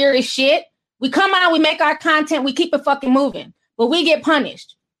 just nefarious shit. We come out, we make our content, we keep it fucking moving, but we get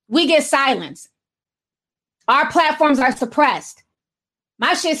punished. We get silenced. Our platforms are suppressed.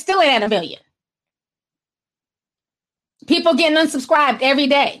 My shit's still at 1 million. People getting unsubscribed every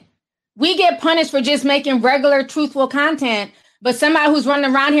day. We get punished for just making regular, truthful content. But somebody who's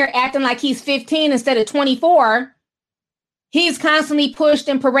running around here acting like he's 15 instead of 24, he's constantly pushed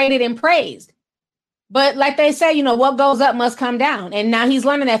and paraded and praised. But like they say, you know, what goes up must come down. And now he's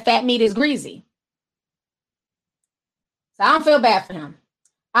learning that fat meat is greasy. So I don't feel bad for him.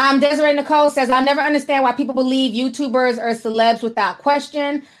 Desiree Nicole says, I'll never understand why people believe YouTubers are celebs without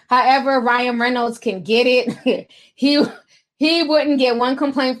question. However, Ryan Reynolds can get it. He wouldn't get one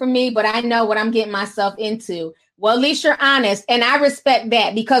complaint from me, but I know what I'm getting myself into. Well, at least you're honest. And I respect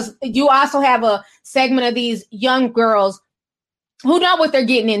that because you also have a segment of these young girls who know what they're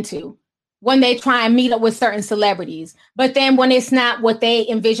getting into when they try and meet up with certain celebrities. But then when it's not what they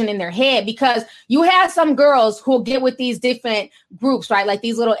envision in their head, because you have some girls who'll get with these different groups, right? Like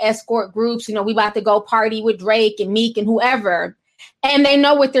these little escort groups, you know, we about to go party with Drake and Meek and whoever. And they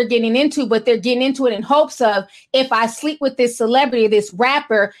know what they're getting into, but they're getting into it in hopes of if I sleep with this celebrity, this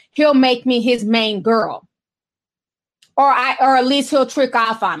rapper, he'll make me his main girl. Or at least he'll trick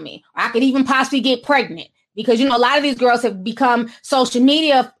off on me. I could even possibly get pregnant because, you know, a lot of these girls have become social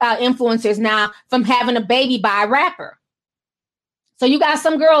media influencers now from having a baby by a rapper. So you got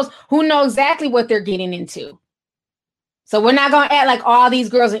some girls who know exactly what they're getting into. So we're not going to act like all these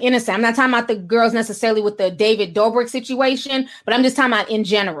girls are innocent. I'm not talking about the girls necessarily with the David Dobrik situation, but I'm just talking about in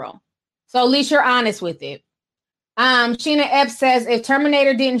general. So at least you're honest with it. Sheena Epps says, if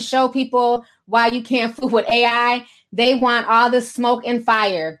Terminator didn't show people why you can't fool with AI, they want all the smoke and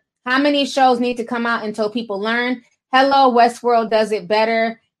fire. How many shows need to come out until people learn? Hello, Westworld does it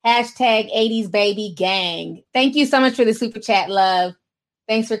better. Hashtag 80s baby gang. Thank you so much for the super chat, love.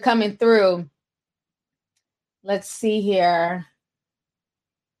 Thanks for coming through. Let's see here.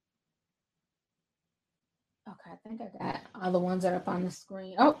 Okay, I think I got all the ones that are up on the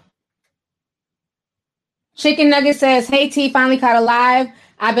screen. Oh. Chicken Nugget says, hey, T, finally caught alive.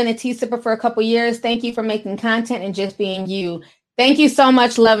 I've been a tea sipper for a couple years. Thank you for making content and just being you. Thank you so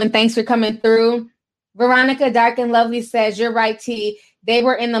much, love, and thanks for coming through. Veronica Dark and Lovely says, you're right, T. They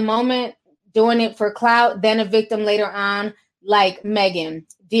were in the moment doing it for clout, then a victim later on, like Megan.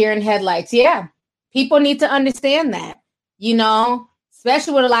 Deer in headlights. Yeah, people need to understand that, you know,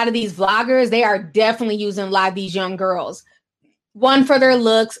 especially with a lot of these vloggers. They are definitely using a lot of these young girls. One, for their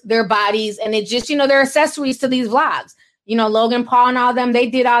looks, their bodies, and it just, you know, their accessories to these vlogs. You know, Logan Paul and all them, they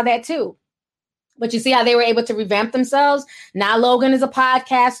did all that too. But you see how they were able to revamp themselves? Now Logan is a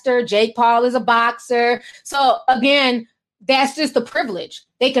podcaster. Jake Paul is a boxer. So again, that's just the privilege.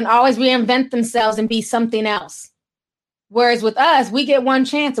 They can always reinvent themselves and be something else. Whereas with us, we get one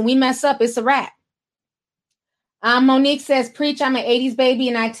chance and we mess up, it's a wrap. Monique says, preach, I'm an 80s baby,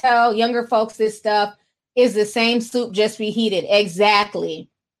 and I tell younger folks this stuff is the same soup, just reheated. Exactly.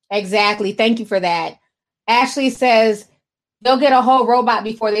 Thank you for that. Ashley says, they'll get a whole robot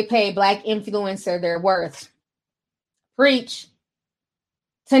before they pay Black influencer their worth. Preach.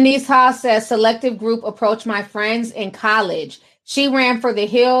 Tanise Haas says, selective group approached my friends in college. She ran for the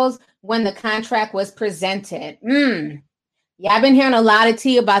Hills when the contract was presented. Yeah, I've been hearing a lot of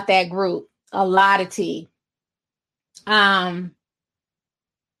tea about that group. A lot of tea.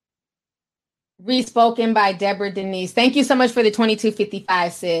 Respoken by Deborah Denise. Thank you so much for the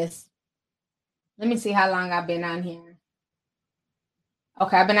 2255, sis. Let me see how long I've been on here.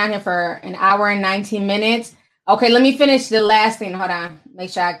 Okay, I've been on here for an hour and 19 minutes. Okay, let me finish the last thing. Hold on.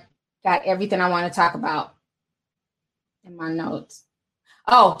 Make sure I got everything I want to talk about in my notes.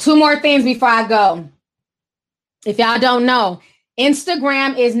 Oh, 2 more things before I go. If y'all don't know,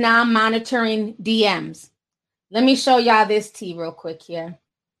 Instagram is now monitoring DMs. Let me show y'all this tea real quick here.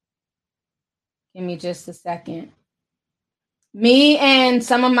 Give me just a second. Me and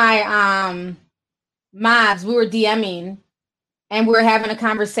some of my mods, we were DMing and we were having a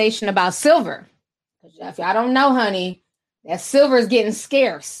conversation about silver. If y'all don't know, honey, that silver is getting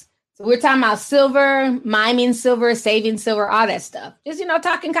scarce. So we're talking about silver, miming silver, saving silver, all that stuff. Just, you know,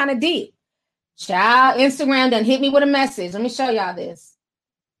 talking kind of deep. Child, Instagram done hit me with a message. Let me show y'all this.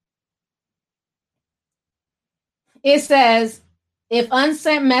 It says, if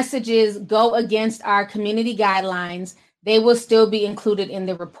unsent messages go against our community guidelines, they will still be included in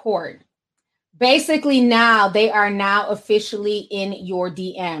the report. Basically, now they are now officially in your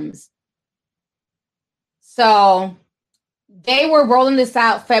DMs. So they were rolling this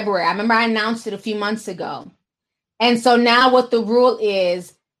out February. I remember I announced it a few months ago. And so now what the rule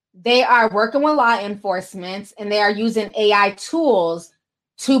is, they are working with law enforcement and they are using AI tools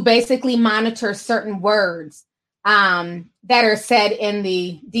to basically monitor certain words that are said in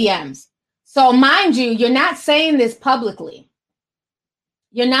the DMs. So mind you, you're not saying this publicly.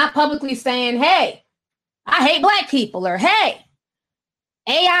 You're not publicly saying, hey, I hate Black people, or hey,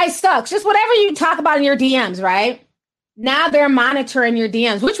 AI sucks. Just whatever you talk about in your DMs, right? Now they're monitoring your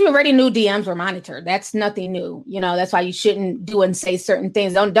DMs, which we already knew DMs were monitored. That's nothing new. You know, that's why you shouldn't do and say certain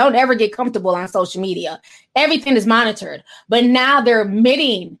things. Don't ever get comfortable on social media. Everything is monitored. But now they're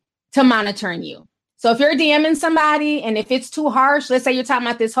admitting to monitoring you. So if you're DMing somebody and if it's too harsh, let's say you're talking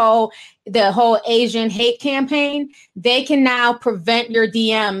about the whole Asian hate campaign, they can now prevent your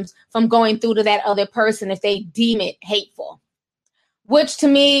DMs from going through to that other person if they deem it hateful, which to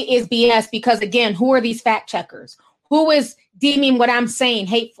me is BS because, again, who are these fact checkers? Who is deeming what I'm saying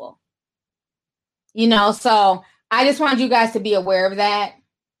hateful? You know, so I just want you guys to be aware of that.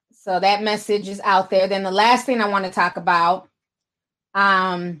 So that message is out there. Then the last thing I want to talk about,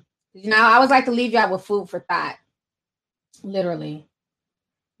 you know, I always like to leave y'all with food for thought, literally.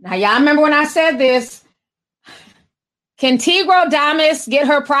 Now, y'all remember when I said this, can Tigro Damas get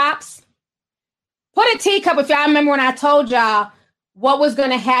her props? Put a teacup if y'all remember when I told y'all what was going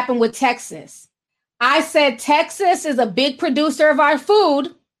to happen with Texas. I said Texas is a big producer of our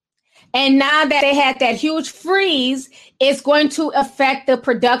food. And now that they had that huge freeze, it's going to affect the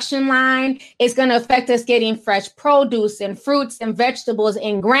production line. It's going to affect us getting fresh produce and fruits and vegetables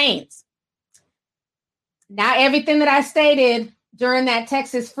and grains. Now, everything that I stated during that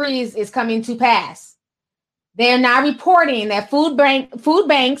Texas freeze is coming to pass. They're now reporting that food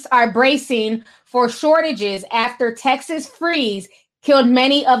banks are bracing for shortages after Texas freeze killed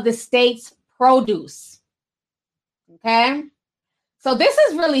many of the state's produce. Okay? So this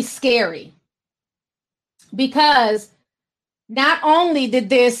is really scary because not only did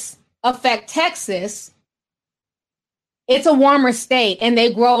this affect Texas, it's a warmer state and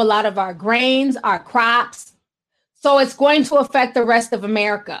they grow a lot of our grains, our crops. So it's going to affect the rest of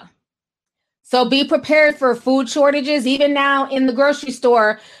America. So be prepared for food shortages. Even now in the grocery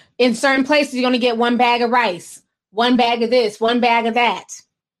store, in certain places, you're going to get 1 bag of rice, 1 bag of this, 1 bag of that.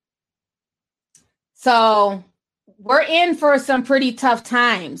 So we're in for some pretty tough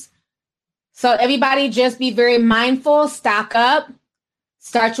times. So everybody just be very mindful, stock up,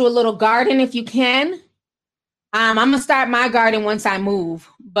 start you a little garden if you can. I'm going to start my garden once I move,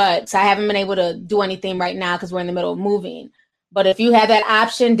 but I haven't been able to do anything right now because we're in the middle of moving. But if you have that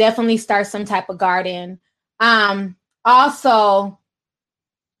option, definitely start some type of garden. Also,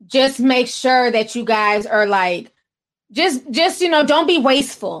 just make sure that you guys are like, just, you know, don't be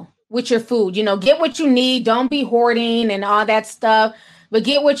wasteful with your food. You know, get what you need. Don't be hoarding and all that stuff, but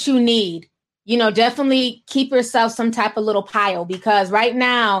get what you need. You know, definitely keep yourself some type of little pile because right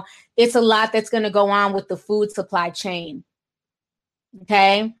now it's a lot that's going to go on with the food supply chain.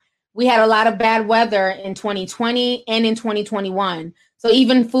 Okay. We had a lot of bad weather in 2020 and in 2021. So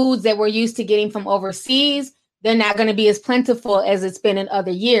even foods that we're used to getting from overseas, they're not going to be as plentiful as it's been in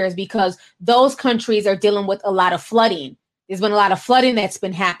other years because those countries are dealing with a lot of flooding. There's been a lot of flooding that's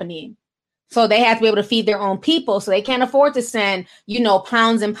been happening. So they have to be able to feed their own people. So they can't afford to send, you know,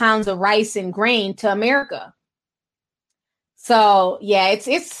 pounds and pounds of rice and grain to America. So, yeah,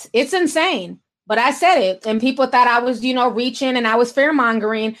 it's insane. But I said it and people thought I was, you know, reaching and I was fear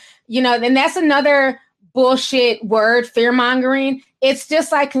mongering, you know, and that's another bullshit word, fear mongering. It's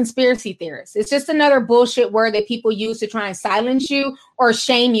just like conspiracy theorists. It's just another bullshit word that people use to try and silence you or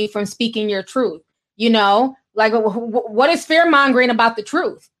shame you from speaking your truth. Like what is fear mongering about the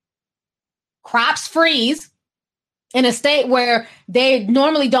truth? Crops freeze in a state where they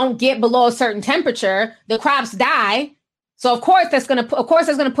normally don't get below a certain temperature. The crops die. So of course that's going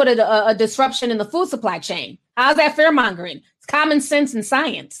to put a disruption in the food supply chain. How's that fear mongering? It's common sense and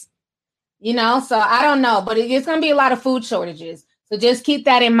science, so I don't know, but it's going to be a lot of food shortages. So just keep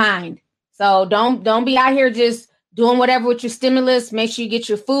that in mind. So don't be out here just doing whatever with your stimulus. Make sure you get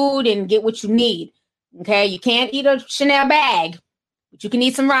your food and get what you need. Okay. You can't eat a Chanel bag, but you can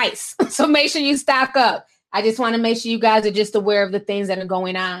eat some rice. So make sure you stock up. I just want to make sure you guys are just aware of the things that are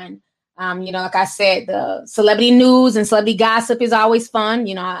going on. Like I said, the celebrity news and celebrity gossip is always fun.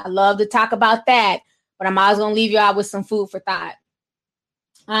 I love to talk about that, but I'm always going to leave you out with some food for thought.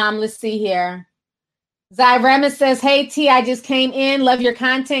 Let's see here. Zyremis says, hey, T, I just came in. Love your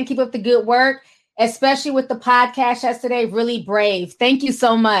content. Keep up the good work, especially with the podcast yesterday. Really brave. Thank you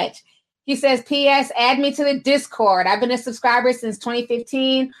so much. He says, P.S. add me to the Discord. I've been a subscriber since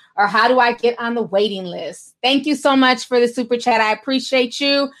 2015. Or how do I get on the waiting list? Thank you so much for the super chat. I appreciate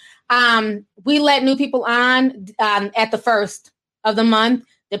you. We let new people on at the first of the month,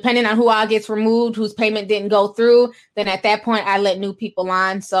 depending on who all gets removed, whose payment didn't go through. Then at that point, I let new people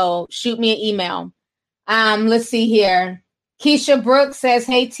on. So shoot me an email. Let's see here. Keisha Brooks says,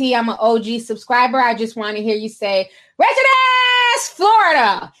 hey, T, I'm an OG subscriber. I just want to hear you say, Regina's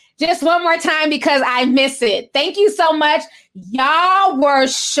Florida. Just one more time because I miss it. Thank you so much. Y'all were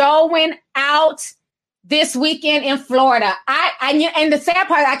showing out this weekend in Florida. And the sad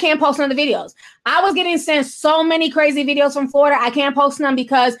part, I can't post none of the videos. I was getting sent so many crazy videos from Florida. I can't post them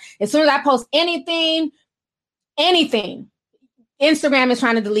because as soon as I post anything, Instagram is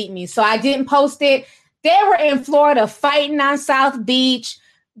trying to delete me. So I didn't post it. They were in Florida fighting on South Beach.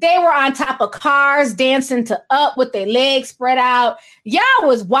 They were on top of cars, dancing to Up with their legs spread out. Y'all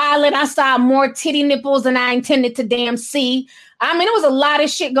was wilding. I saw more titty nipples than I intended to damn see. I mean, it was a lot of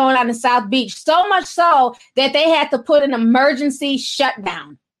shit going on in South Beach. So much so that they had to put an emergency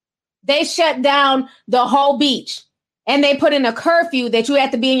shutdown. They shut down the whole beach. And they put in a curfew that you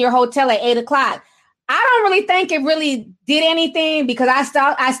had to be in your hotel at 8 o'clock. I don't really think it really did anything because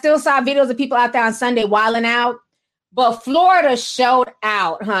I still saw videos of people out there on Sunday wilding out. But Florida showed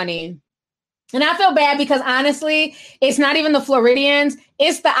out, honey. And I feel bad because honestly, it's not even the Floridians.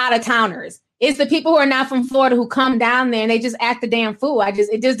 It's the out-of-towners. It's the people who are not from Florida who come down there and they just act a damn fool.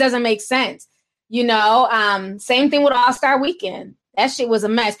 It just doesn't make sense. Same thing with All-Star Weekend. That shit was a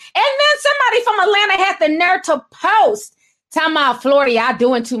mess. And then somebody from Atlanta had the nerve to post talking about Florida, y'all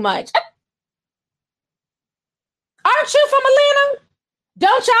doing too much. Aren't you from Atlanta?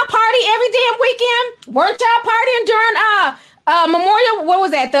 Don't y'all party every damn weekend? Weren't y'all partying during Memorial? What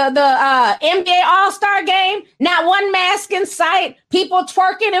was that? The NBA All-Star game? Not one mask in sight. People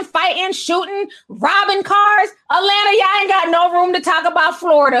twerking and fighting, shooting, robbing cars. Atlanta, y'all ain't got no room to talk about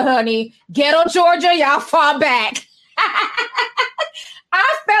Florida, honey. Ghetto Georgia, y'all fall back.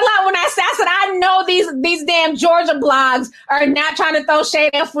 I fell out when I said I know these damn Georgia blogs are not trying to throw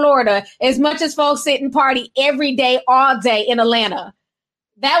shade at Florida as much as folks sit and party every day, all day in Atlanta.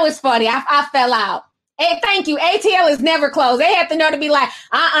 That was funny. I fell out. Hey, thank you. ATL is never closed. They have to know to be like,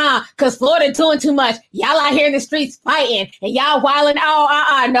 because Florida doing too much. Y'all out here in the streets fighting and y'all wilding.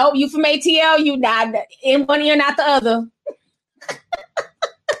 Nope. You from ATL? You not in one ear, not the other.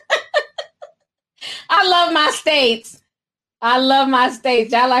 I love my states.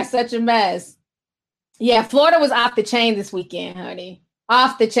 Y'all like such a mess. Yeah, Florida was off the chain this weekend, honey.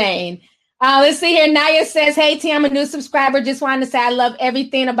 Off the chain. Let's see here. Naya says, hey, T, I'm a new subscriber. Just wanted to say I love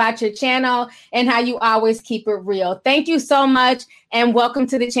everything about your channel and how you always keep it real. Thank you so much. And welcome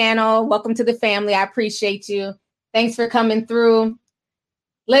to the channel. Welcome to the family. I appreciate you. Thanks for coming through.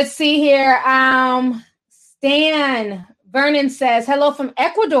 Let's see here. Stan Vernon says, hello from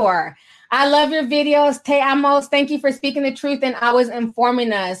Ecuador. I love your videos. Te amos. Thank you for speaking the truth and always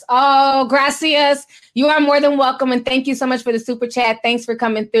informing us. Oh, gracias. You are more than welcome. And thank you so much for the super chat. Thanks for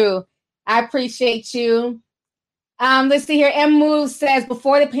coming through. I appreciate you. Let's see here. M Move says,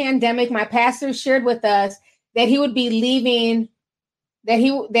 before the pandemic, my pastor shared with us that he would be leaving,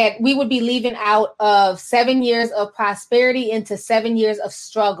 that we would be leaving out of 7 years of prosperity into 7 years of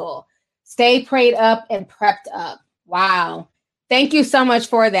struggle. Stay prayed up and prepped up. Wow. Thank you so much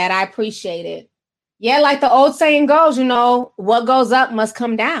for that. I appreciate it. Yeah, like the old saying goes, what goes up must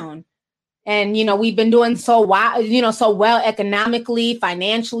come down. And, we've been doing so well economically,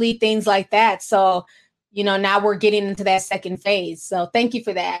 financially, things like that. So, now we're getting into that second phase. So thank you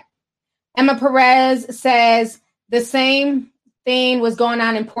for that. Emma Perez says the same thing was going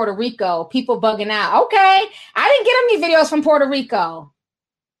on in Puerto Rico. People bugging out. Okay. I didn't get any videos from Puerto Rico.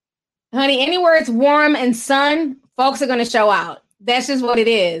 Honey, anywhere it's warm and sun, folks are going to show out. That's just what it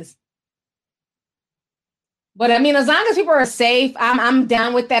is. But I mean, as long as people are safe, I'm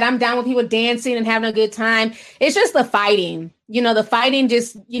down with that. I'm down with people dancing and having a good time. It's just the fighting. The fighting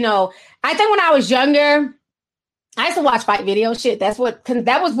just, I think when I was younger, I used to watch fight video shit. That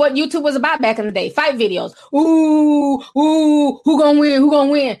was what YouTube was about back in the day. Fight videos. Ooh, who gonna win? Who gonna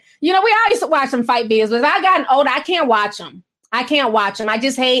win? We all used to watch some fight videos, but as I gotten older, I can't watch them. I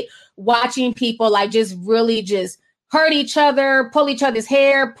just hate watching people like just really just hurt each other, pull each other's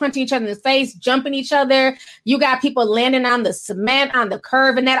hair, punch each other in the face, jumping each other. You got people landing on the cement, on the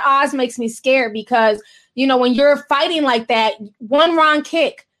curb, and that always makes me scared because, when you're fighting like that, one wrong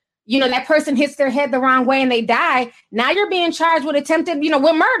kick, that person hits their head the wrong way and they die. Now you're being charged with attempted,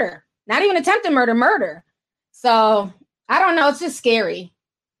 with murder. Not even attempted murder. So I don't know. It's just scary.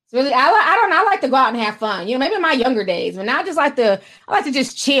 It's really, I like to go out and have fun. Maybe in my younger days, but now I like to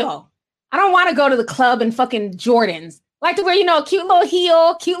just chill. I don't want to go to the club in fucking Jordans. I like to wear, a cute little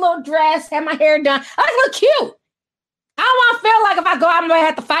heel, cute little dress, have my hair done. I like to look cute. I don't want to feel like if I go out, I'm going to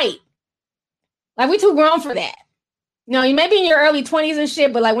have to fight. Like, we too grown for that. You may be in your early 20s and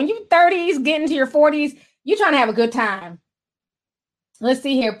shit, but like when you're 30s, getting to your 40s, you're trying to have a good time. Let's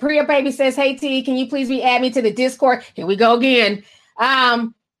see here. Priya Baby says, hey, T, can you please add me to the Discord? Here we go again. I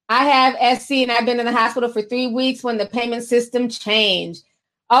have SC and I've been in the hospital for 3 weeks when the payment system changed.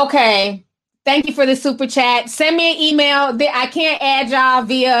 Okay. Thank you for the super chat. Send me an email. I can't add y'all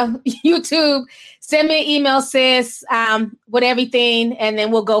via YouTube. Send me an email, sis, with everything, and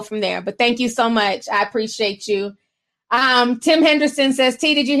then we'll go from there. But thank you so much. I appreciate you. Tim Henderson says,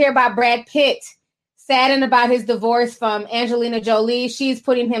 T, did you hear about Brad Pitt? Saddened about his divorce from Angelina Jolie. She's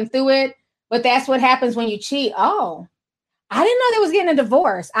putting him through it, but that's what happens when you cheat. Oh, I didn't know they was getting a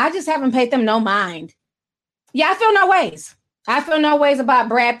divorce. I just haven't paid them no mind. Yeah, I feel no ways. I feel no ways about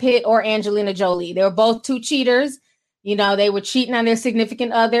Brad Pitt or Angelina Jolie. They were both two cheaters. They were cheating on their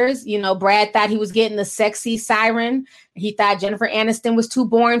significant others. Brad thought he was getting the sexy siren. He thought Jennifer Aniston was too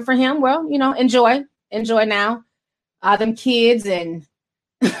boring for him. Well, enjoy now. All them kids and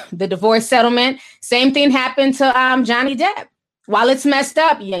the divorce settlement. Same thing happened to Johnny Depp. While it's messed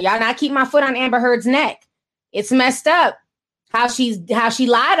up, y'all not keep my foot on Amber Heard's neck. It's messed up how she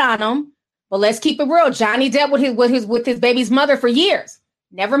lied on him. But let's keep it real. Johnny Depp with his baby's mother for years.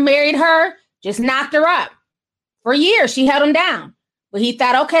 Never married her, just knocked her up. For years, she held him down. But he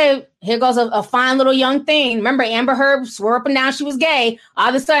thought, okay, here goes a fine little young thing. Remember, Amber Heard swore up and down she was gay. All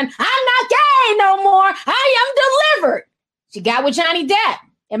of a sudden, I'm not gay no more. I am delivered. She got with Johnny Depp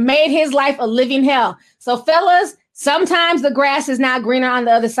and made his life a living hell. So, fellas, sometimes the grass is not greener on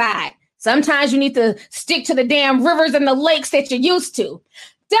the other side. Sometimes you need to stick to the damn rivers and the lakes that you're used to.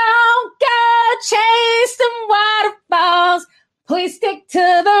 Don't go chase them waterfalls. Please stick to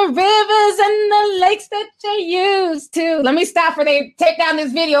the rivers and the lakes that you're used to. Let me stop before they take down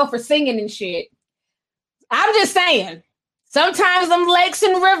this video for singing and shit. I'm just saying, sometimes them lakes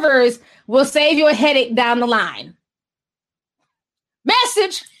and rivers will save you a headache down the line.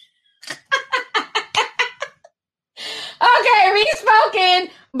 Message. Okay, Respoken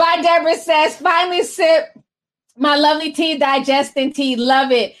by Deborah says, finally sip my lovely tea, digesting tea.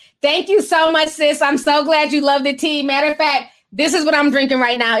 Love it. Thank you so much, sis. I'm so glad you love the tea. Matter of fact, this is what I'm drinking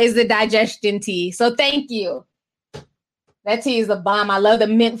right now is the digestion tea. So thank you. That tea is a bomb. I love the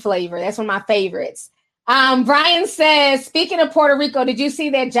mint flavor. That's one of my favorites. Brian says, speaking of Puerto Rico, did you see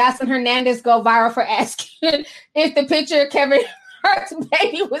that Jocelyn Hernandez go viral for asking if the picture of Kevin Hart's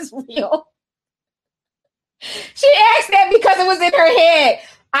baby was real? She asked that because it was in her head.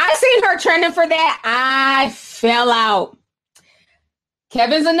 I seen her trending for that. I fell out.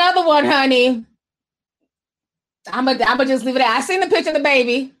 Kevin's another one, honey. I'm gonna just leave it at. I seen the picture of the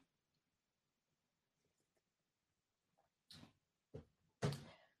baby.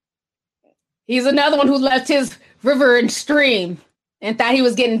 He's another one who left his river and stream and thought he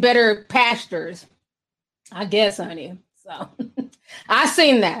was getting better pastures. I guess, honey. So I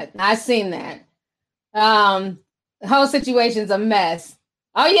seen that. The whole situation's a mess.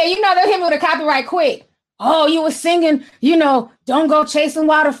 Oh yeah, they'll hit me with a copyright quick. Oh, you were singing, don't go chasing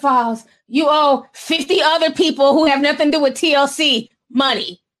waterfalls. You owe 50 other people who have nothing to do with TLC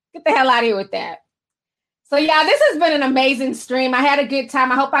money. Get the hell out of here with that. So yeah, this has been an amazing stream. I had a good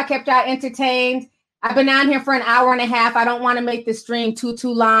time. I hope I kept y'all entertained. I've been on here for an hour and a half. I don't want to make the stream too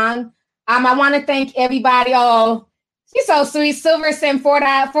long. I want to thank everybody. Oh, she's so sweet. Silver sent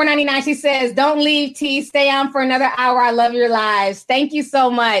 $4.99. She says, don't leave, T. Stay on for another hour. I love your lives. Thank you so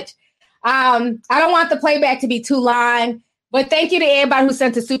much. I don't want the playback to be too long, but thank you to everybody who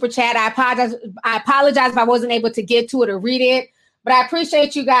sent a super chat. I apologize if I wasn't able to get to it or read it, But I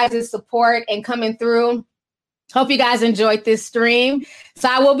appreciate you guys' support and coming through. Hope you guys enjoyed this stream. So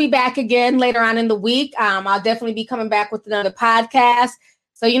I will be back again later on in the week. I'll definitely be coming back with another podcast.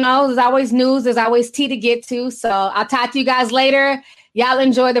 So, there's always news. There's always tea to get to. So I'll talk to you guys later. Y'all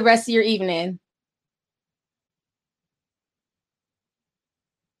enjoy the rest of your evening.